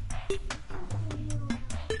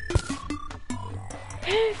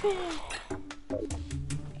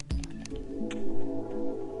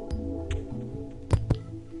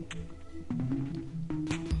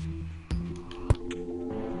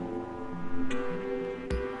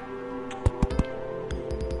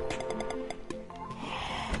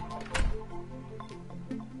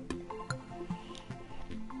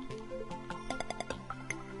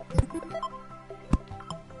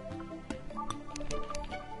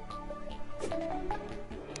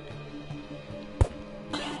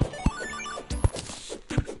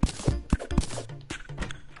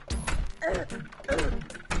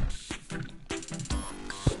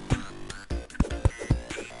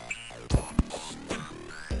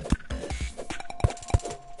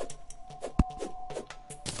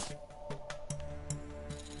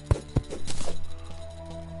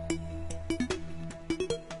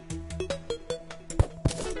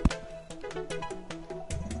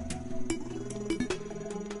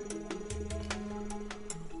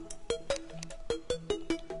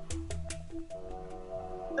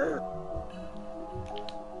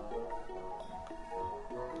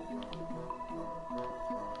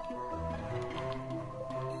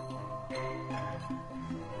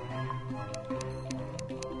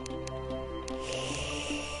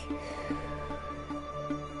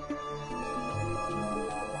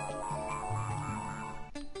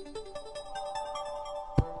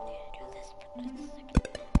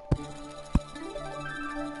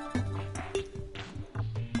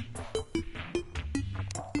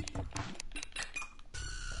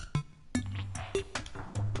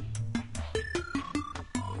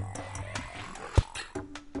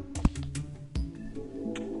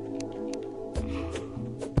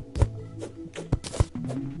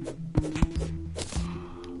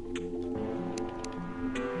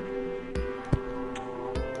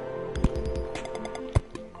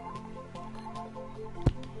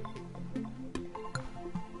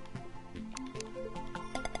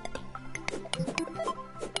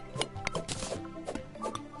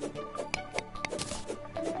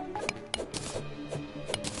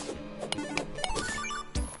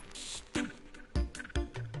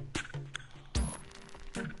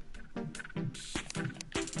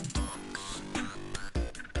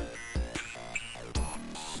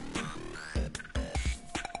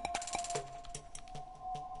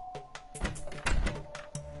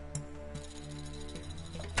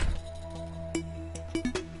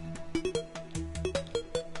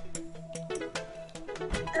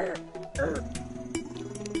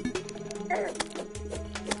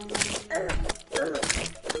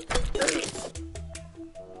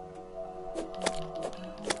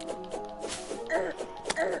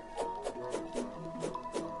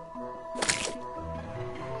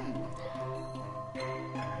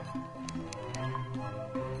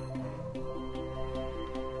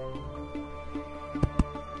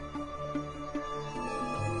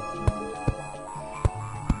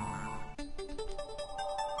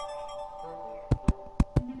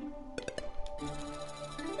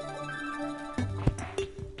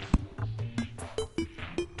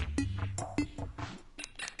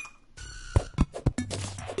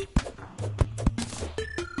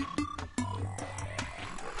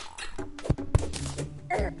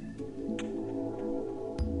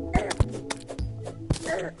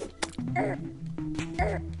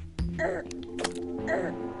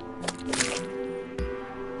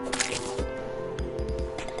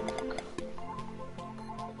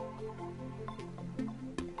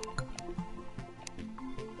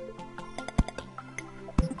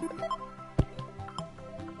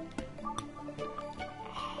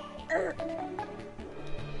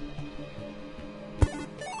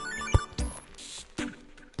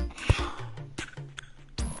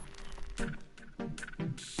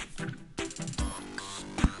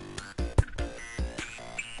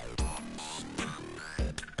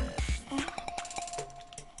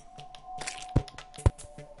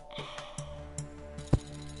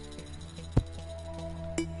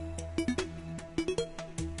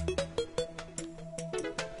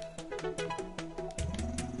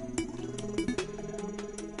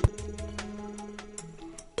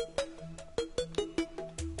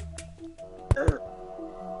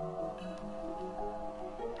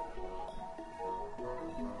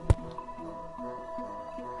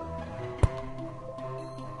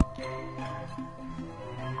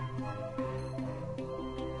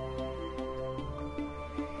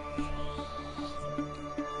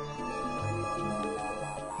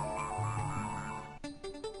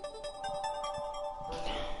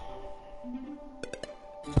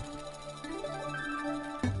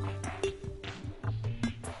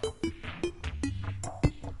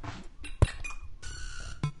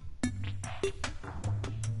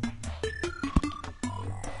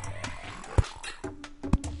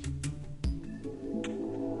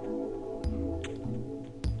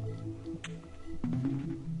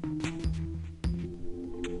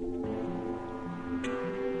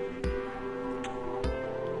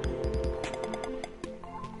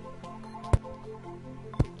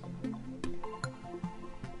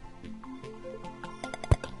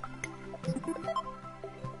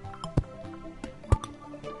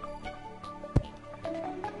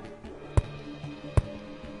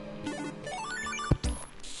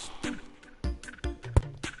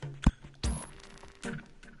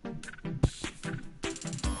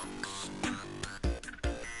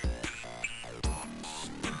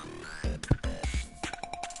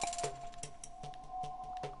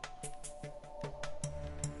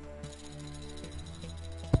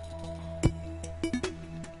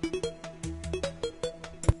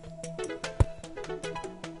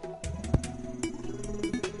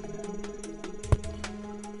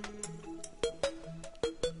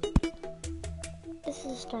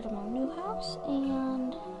 started my new house,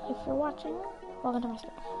 and if you're watching, welcome to my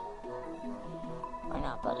stuff. We're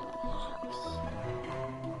not building a house.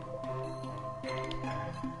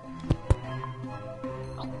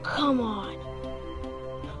 Oh, come on.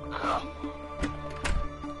 Come on.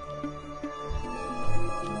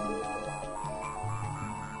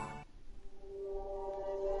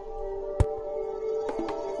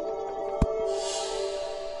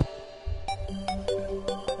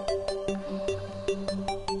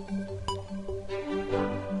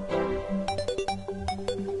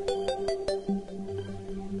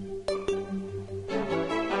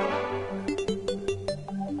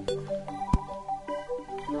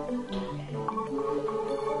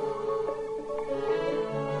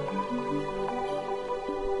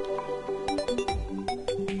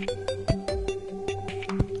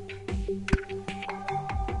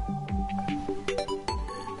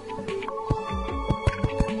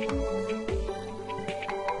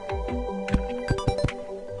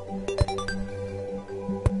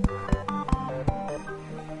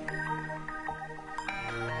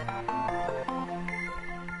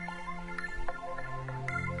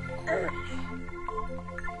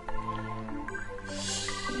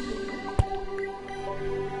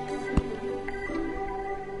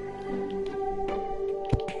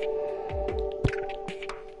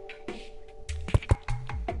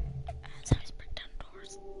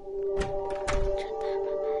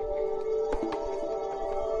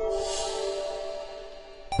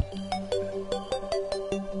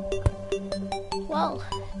 Well,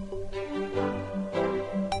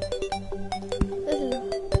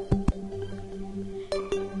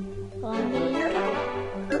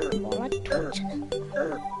 this is well, I'm twitching.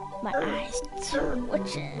 My eyes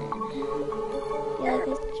twitching. You like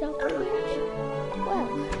this jump twitch? Well,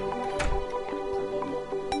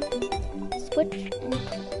 switch and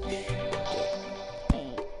twitch.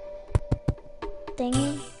 A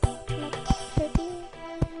thingy next to you.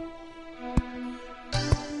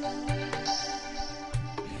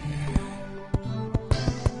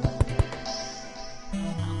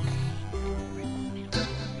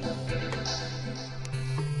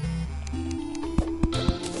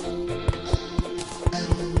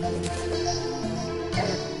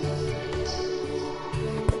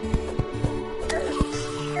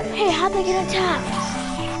 Hey, how'd they get attacked?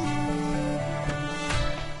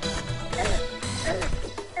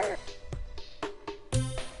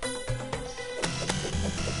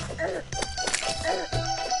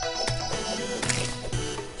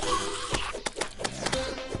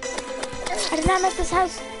 I did not make this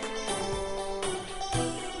house.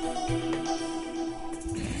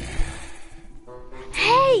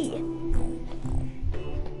 Hey!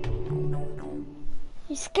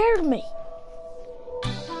 You scared me.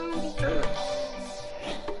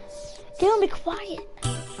 Don't be quiet.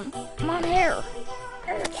 I'm on air.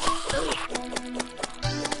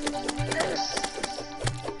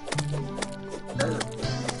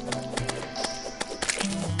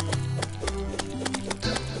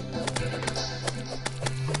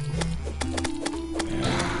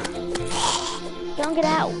 Don't get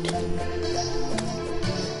out.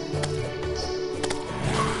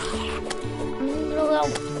 I'm a little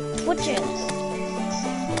twitching.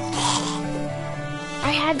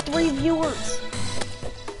 I had 3 viewers.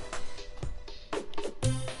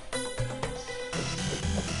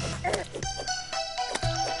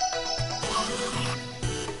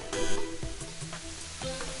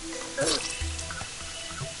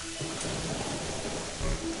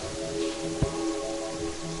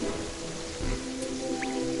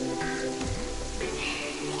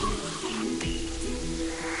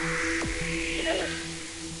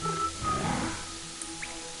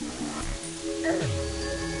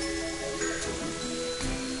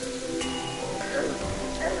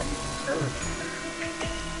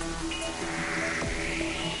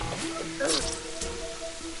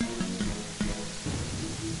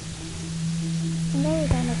 Maybe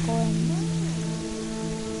gonna go in.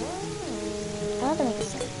 I'm gonna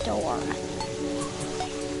make a door.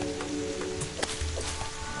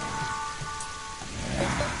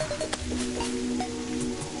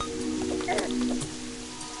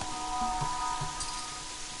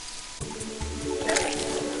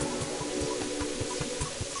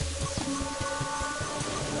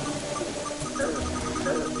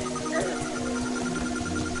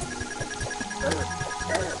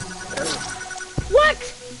 What?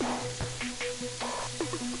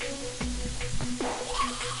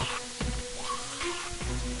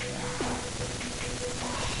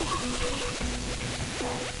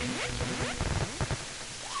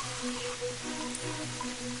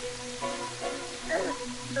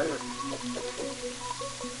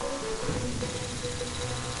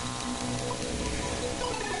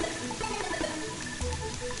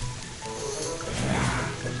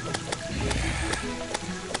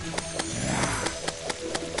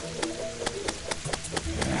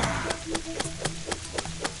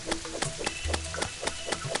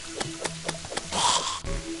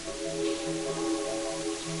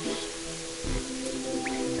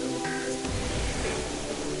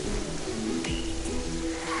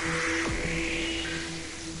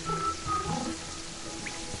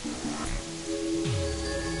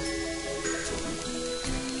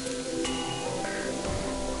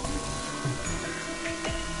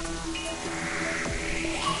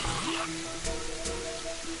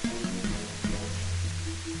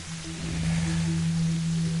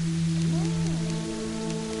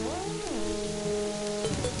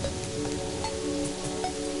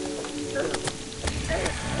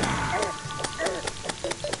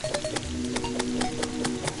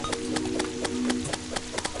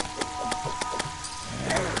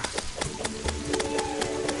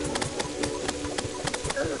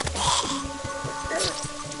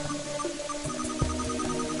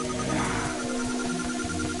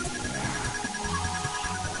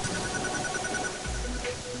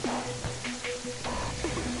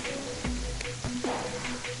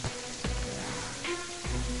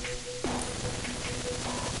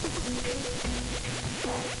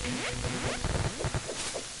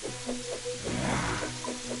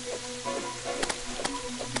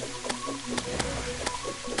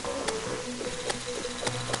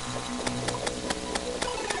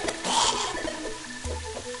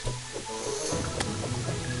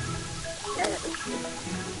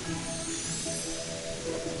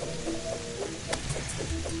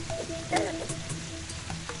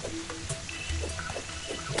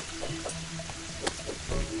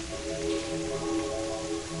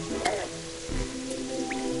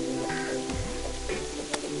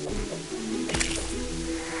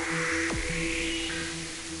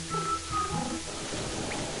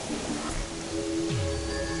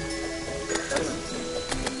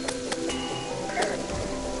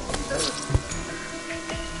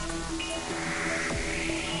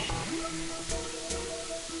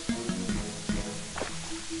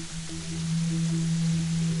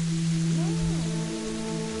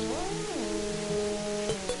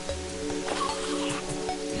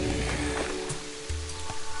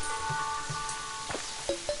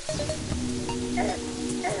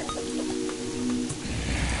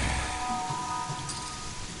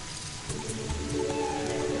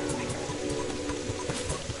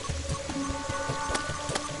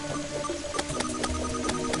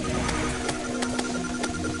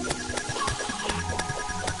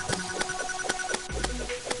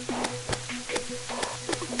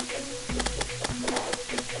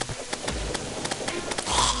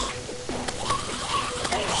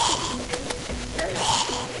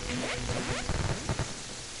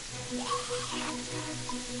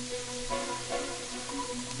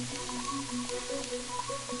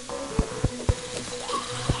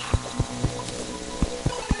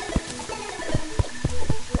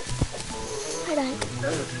 I died.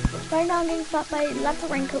 Right now I'm getting fought by lots of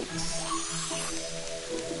raincoats.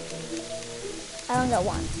 I only got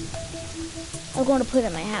one. I'm going to put it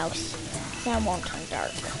in my house. So it won't turn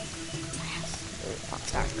dark. My house is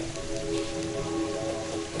dark.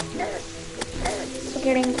 So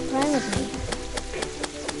getting fine with me.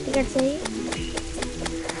 You can see?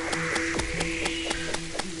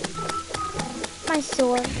 My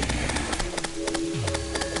sword.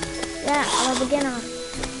 Yeah, I'm a beginner.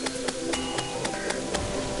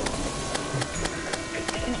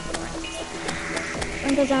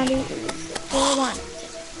 Rainbow zombie is 4-1.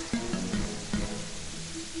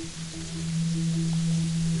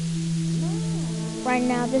 Right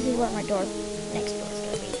now, this is where my door next door is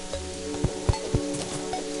gonna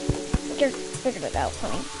be. Just figured it out for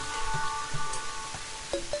me.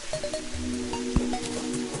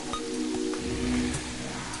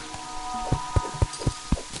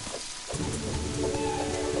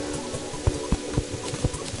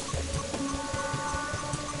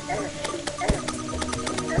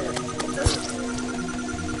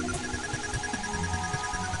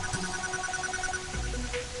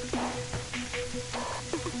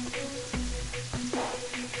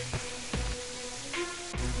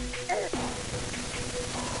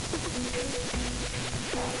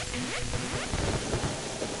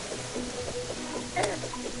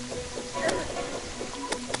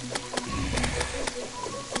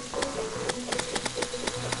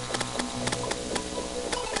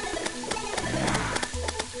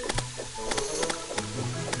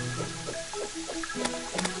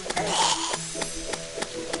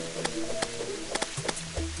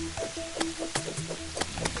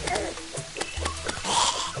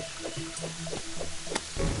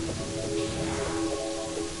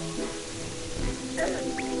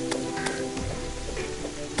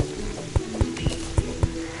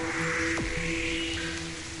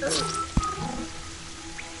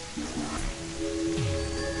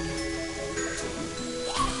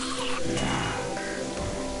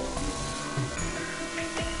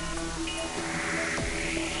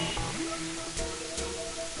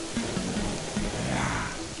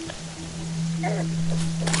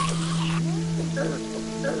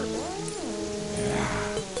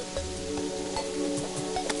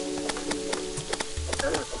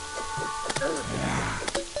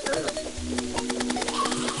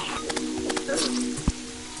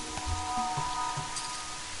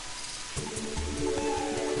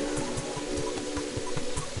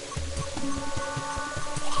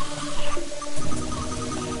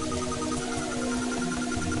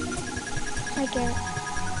 I get it.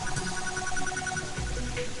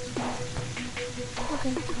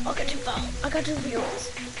 Okay, I got 2 followers. I got 2 viewers.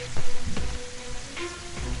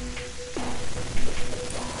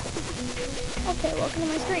 Okay, welcome to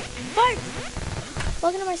my stream. Fire!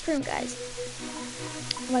 Welcome to my stream, guys.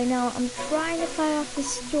 Right now, I'm trying to fight off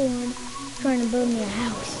this storm, trying to build me a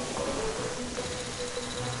house.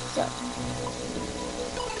 So,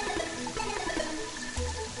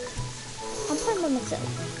 I'm playing by myself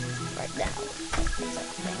right now.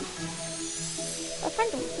 I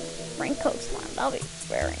find a raincoat slime. That'll be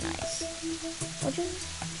very nice. What do you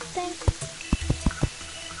think?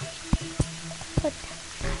 But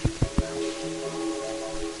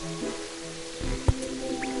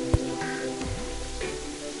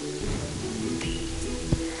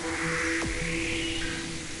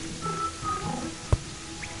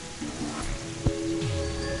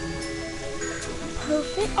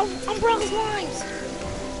perfect. Oh, umbrella slimes.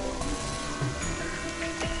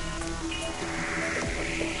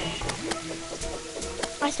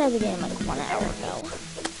 I started the game like 1 hour ago.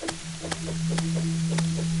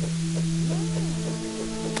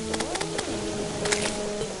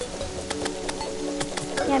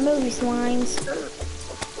 Yeah, movie slimes.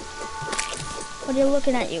 What are you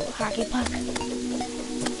looking at, you hockey puck?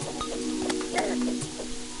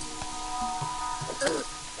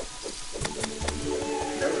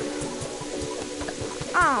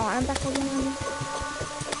 Oh, I'm back again.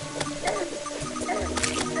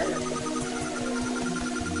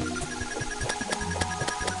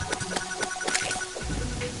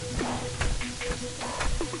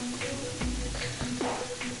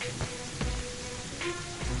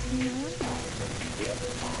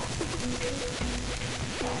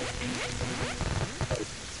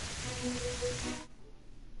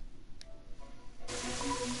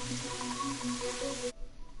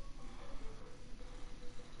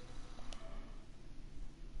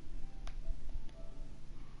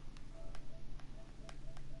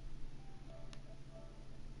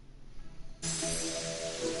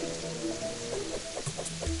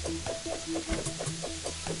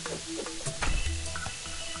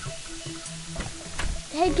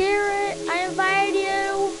 Hey Garrett, I invited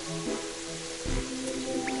you.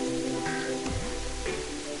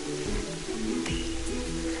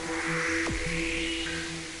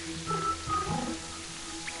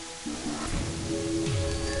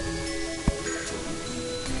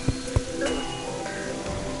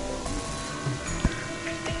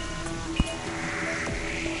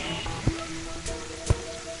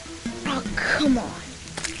 Oh, come on.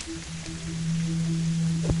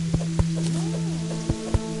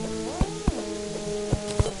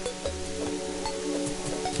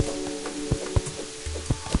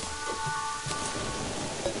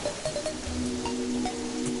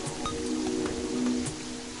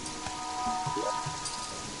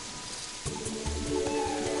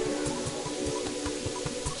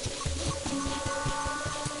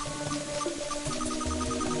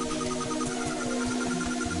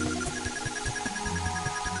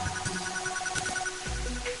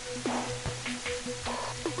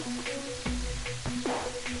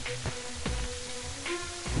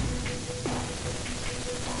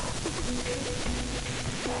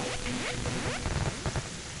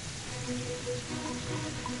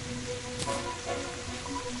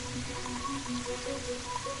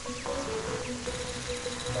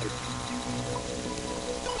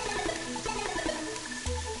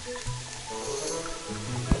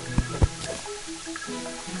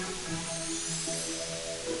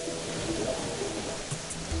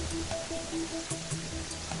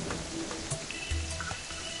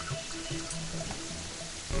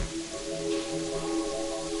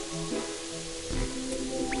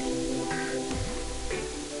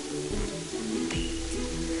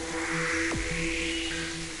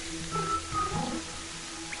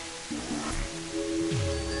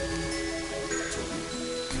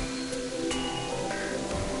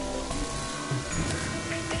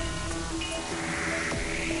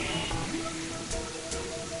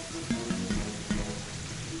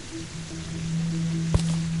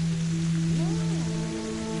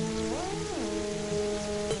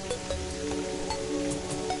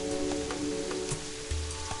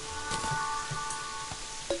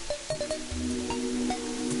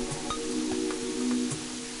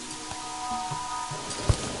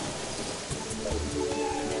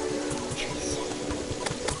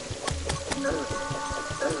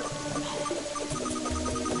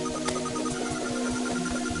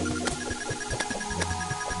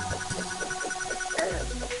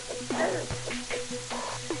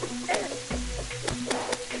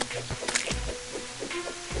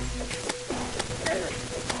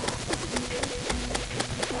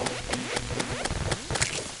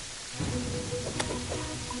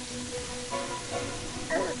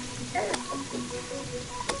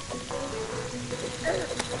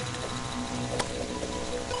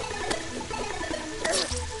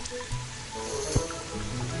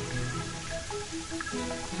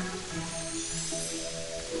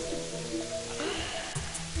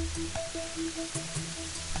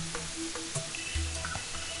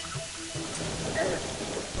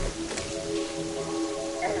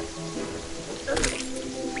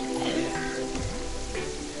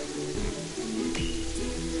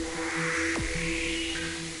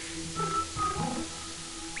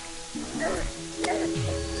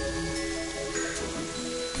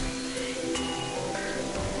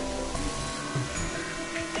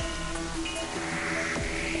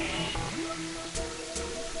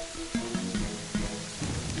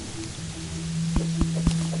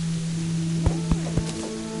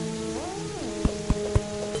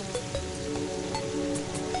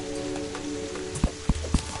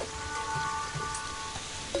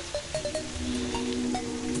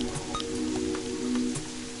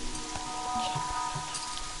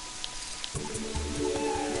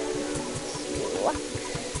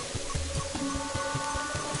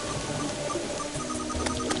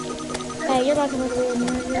 Hey, you're not gonna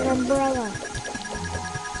ruin your umbrella.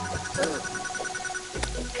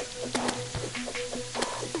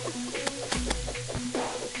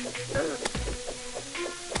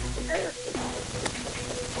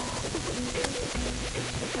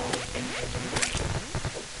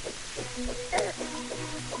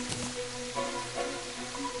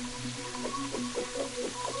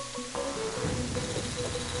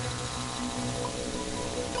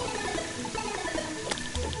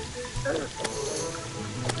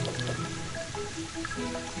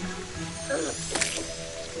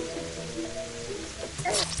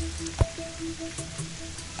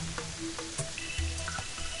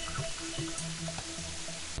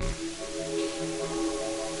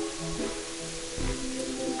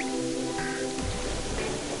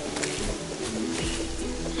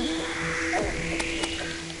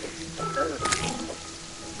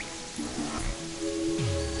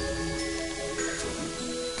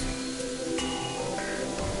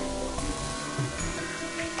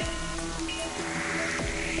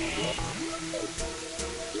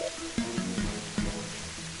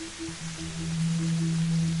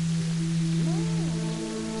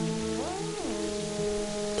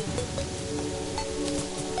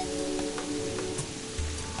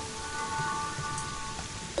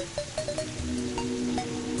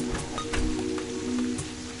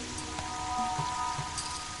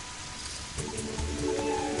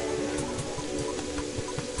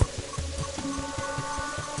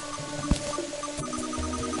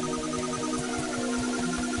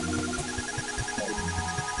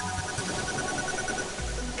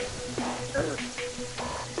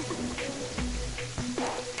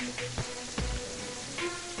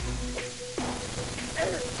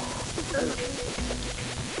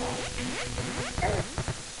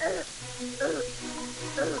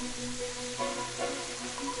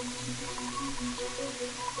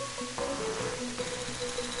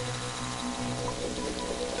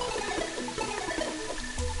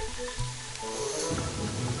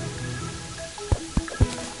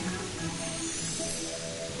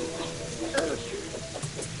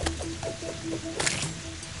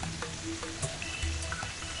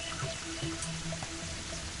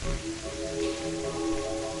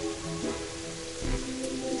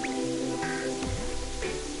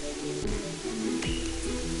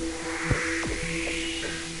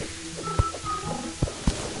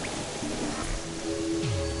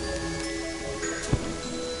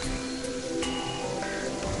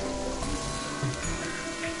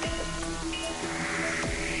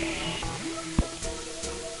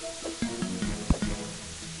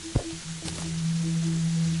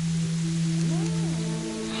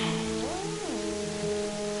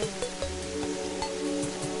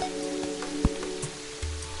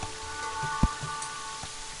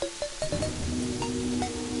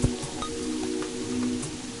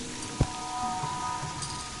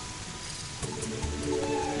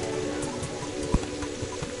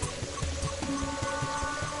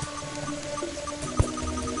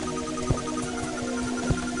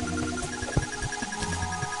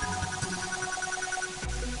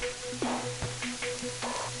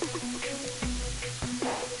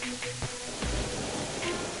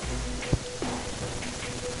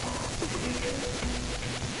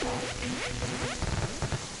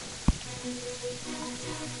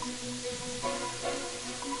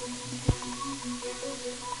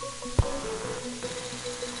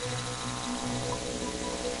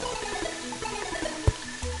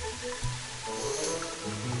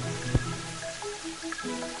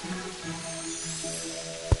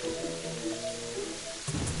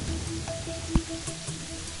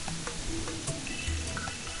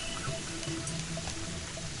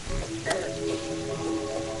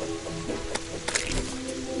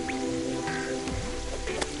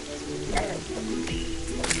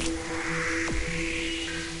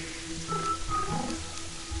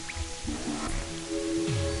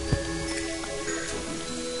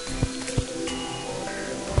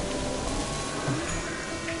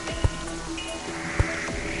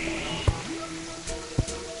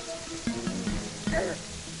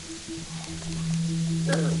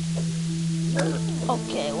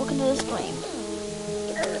 Okay, welcome to the stream.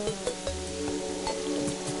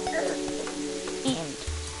 And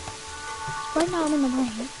right now I'm in the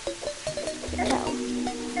rain. You can tell.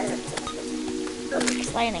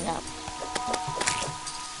 It's lining up.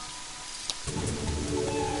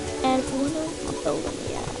 And if you wonder what I'm building,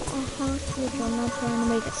 yeah, a house which I'm not trying to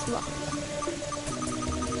make it slow.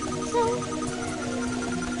 So,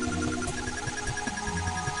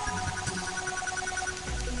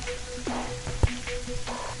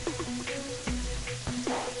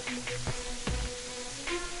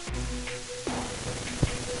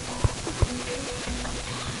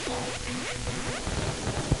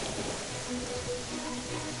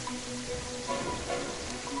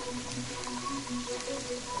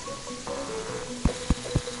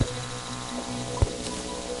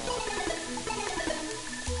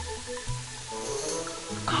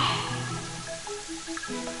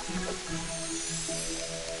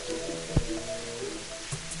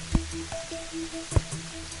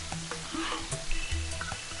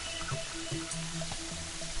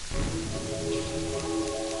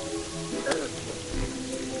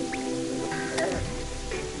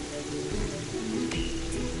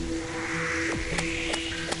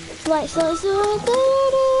 like so.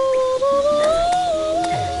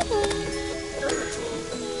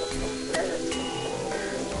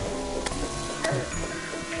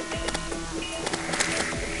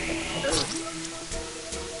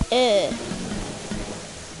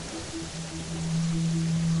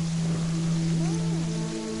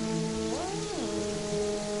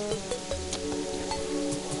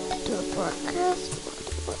 To the broadcast.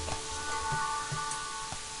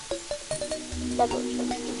 That goes.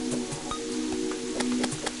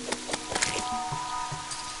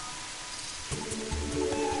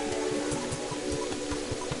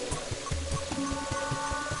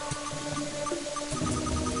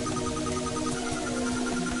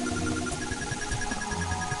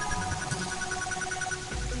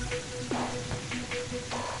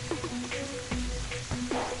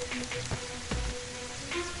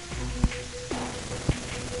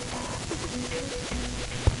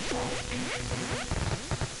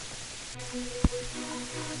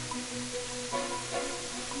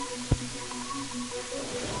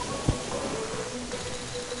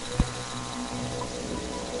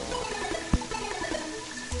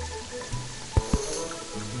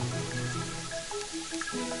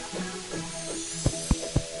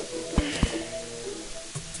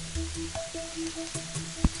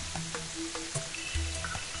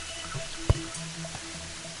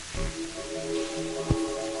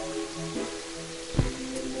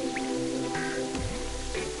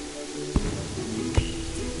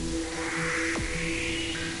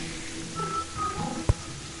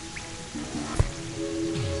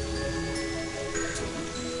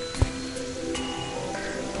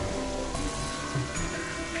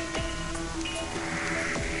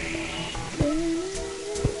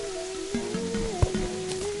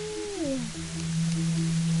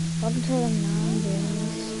 Welcome to the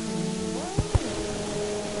non-gaming stream.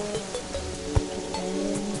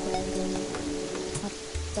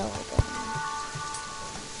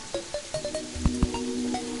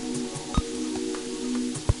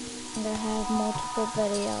 I'm gonna have multiple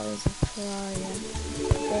videos of Terraria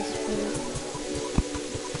this week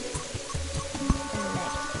and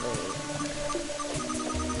next week.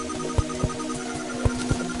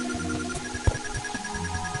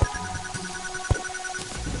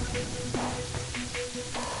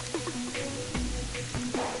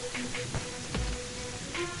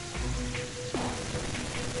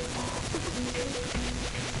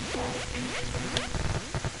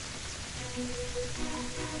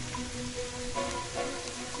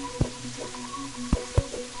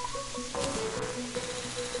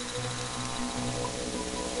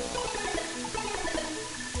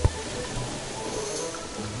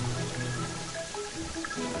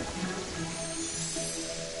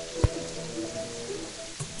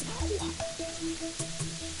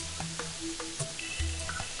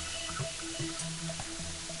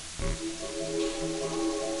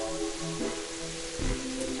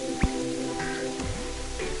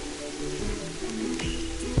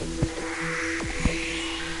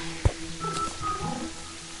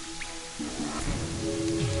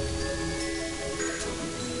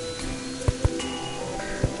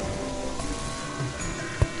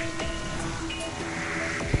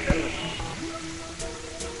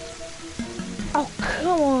 Oh,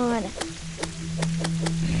 come on.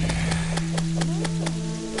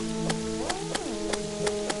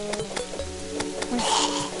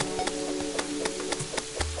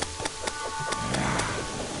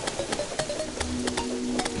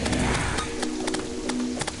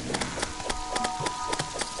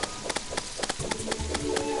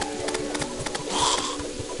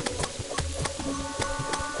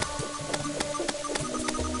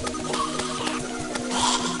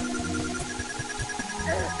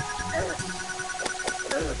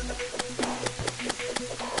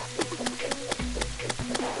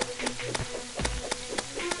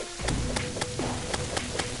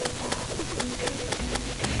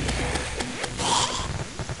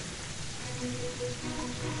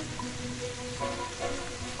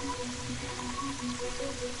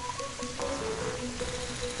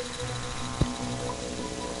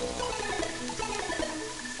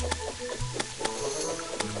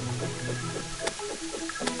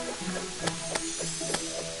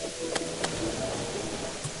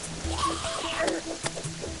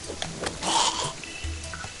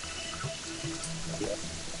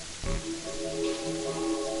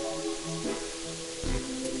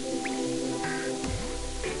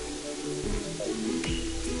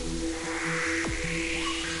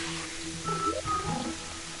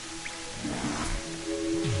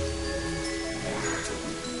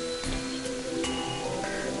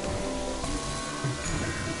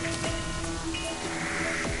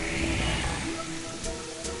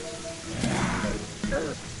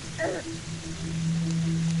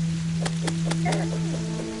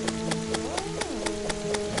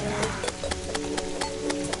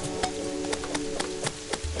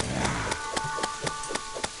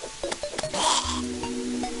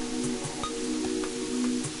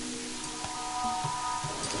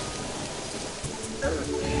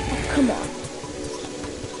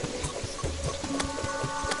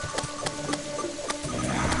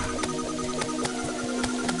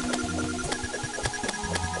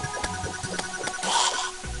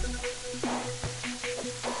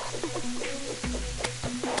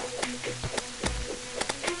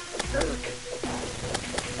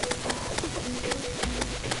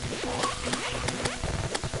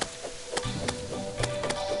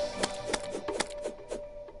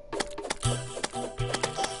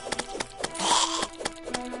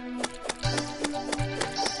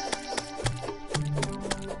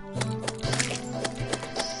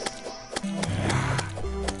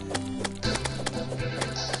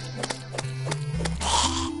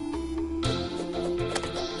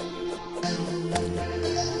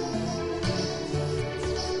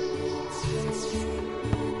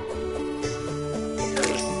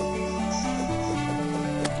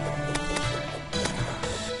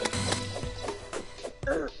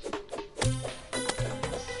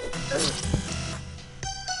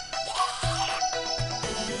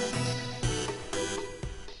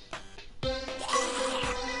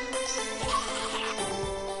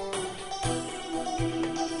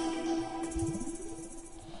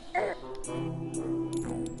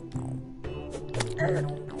 Right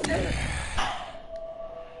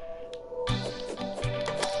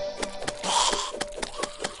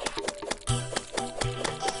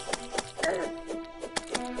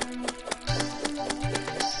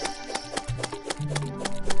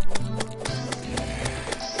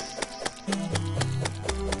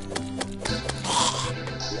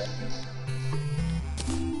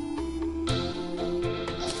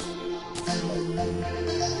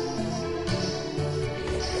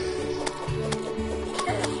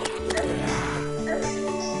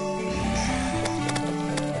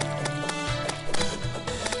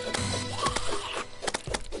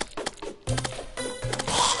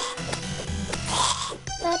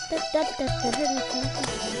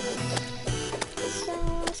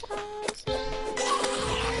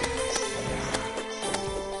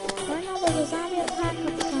now there's a zombie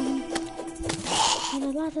apocalypse coming. And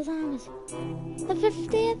there's lots of zombies. The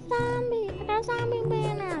 50th zombie! I got a zombie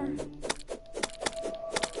banner!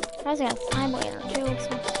 I also got a slime banner too,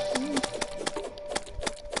 so...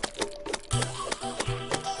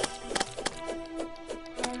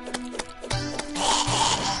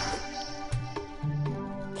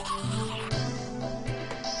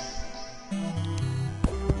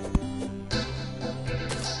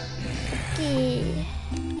 Okay.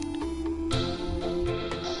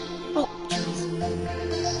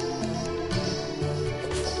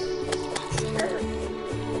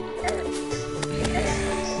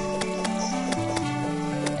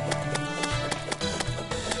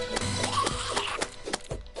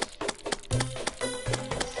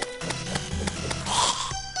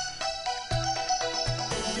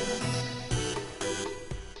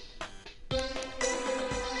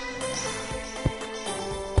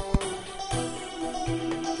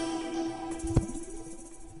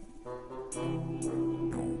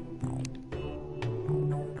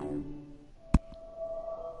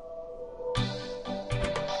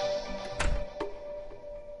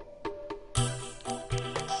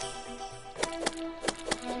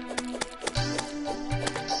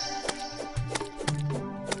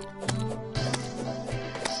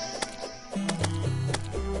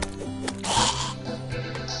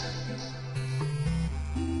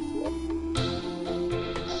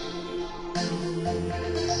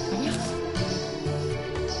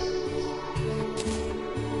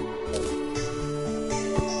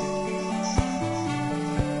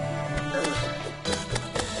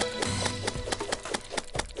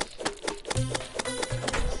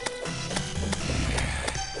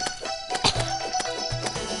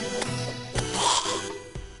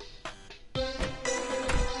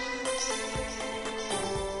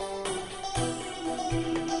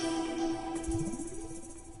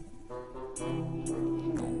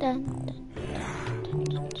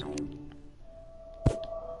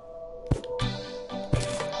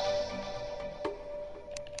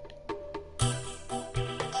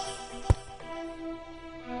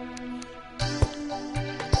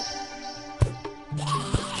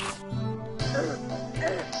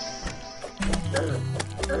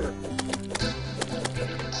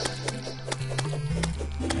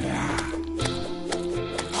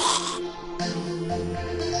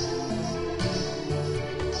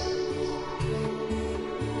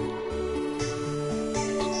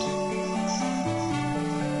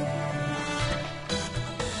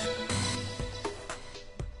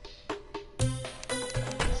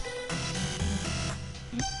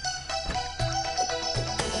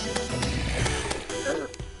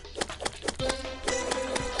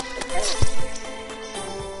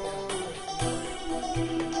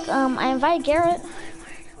 Oh, I invite Garrett.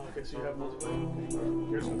 Okay, so you have multiplayer.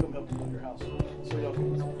 Garrett's gonna come help you build your house. So y'all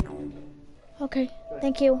can. Okay,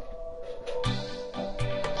 thank you.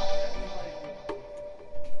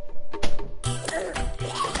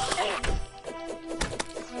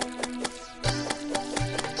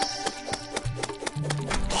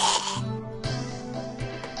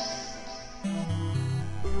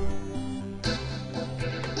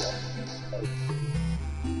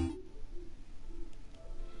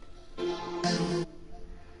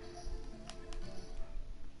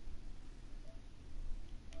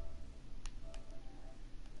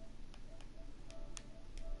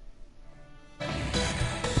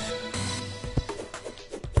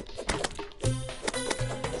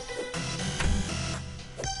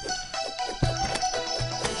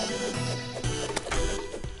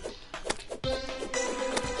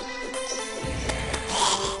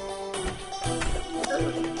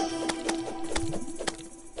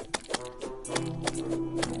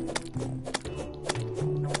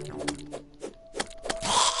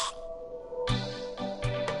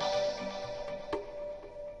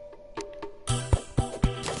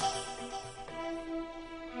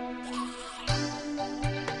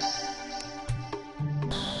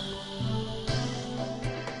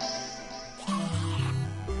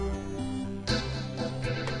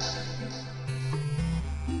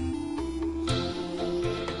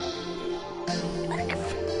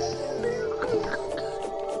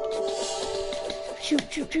 Shoot,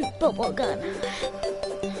 shoot, shoot, bubble gun.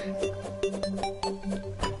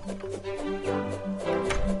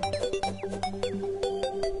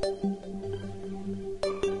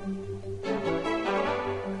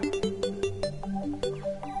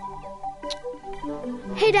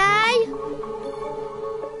 Hey, Dad.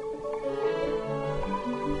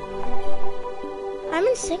 I'm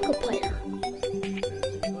in single player.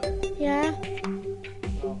 Yeah.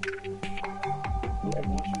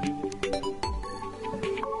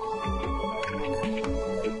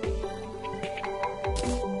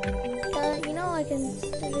 You know I can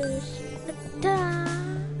do this. Ta-da.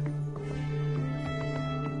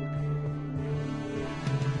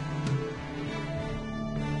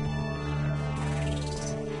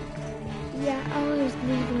 Yeah, I was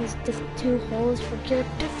leaving these two holes for Garrett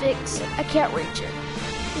to fix. I can't reach it.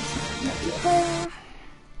 It's multiplayer.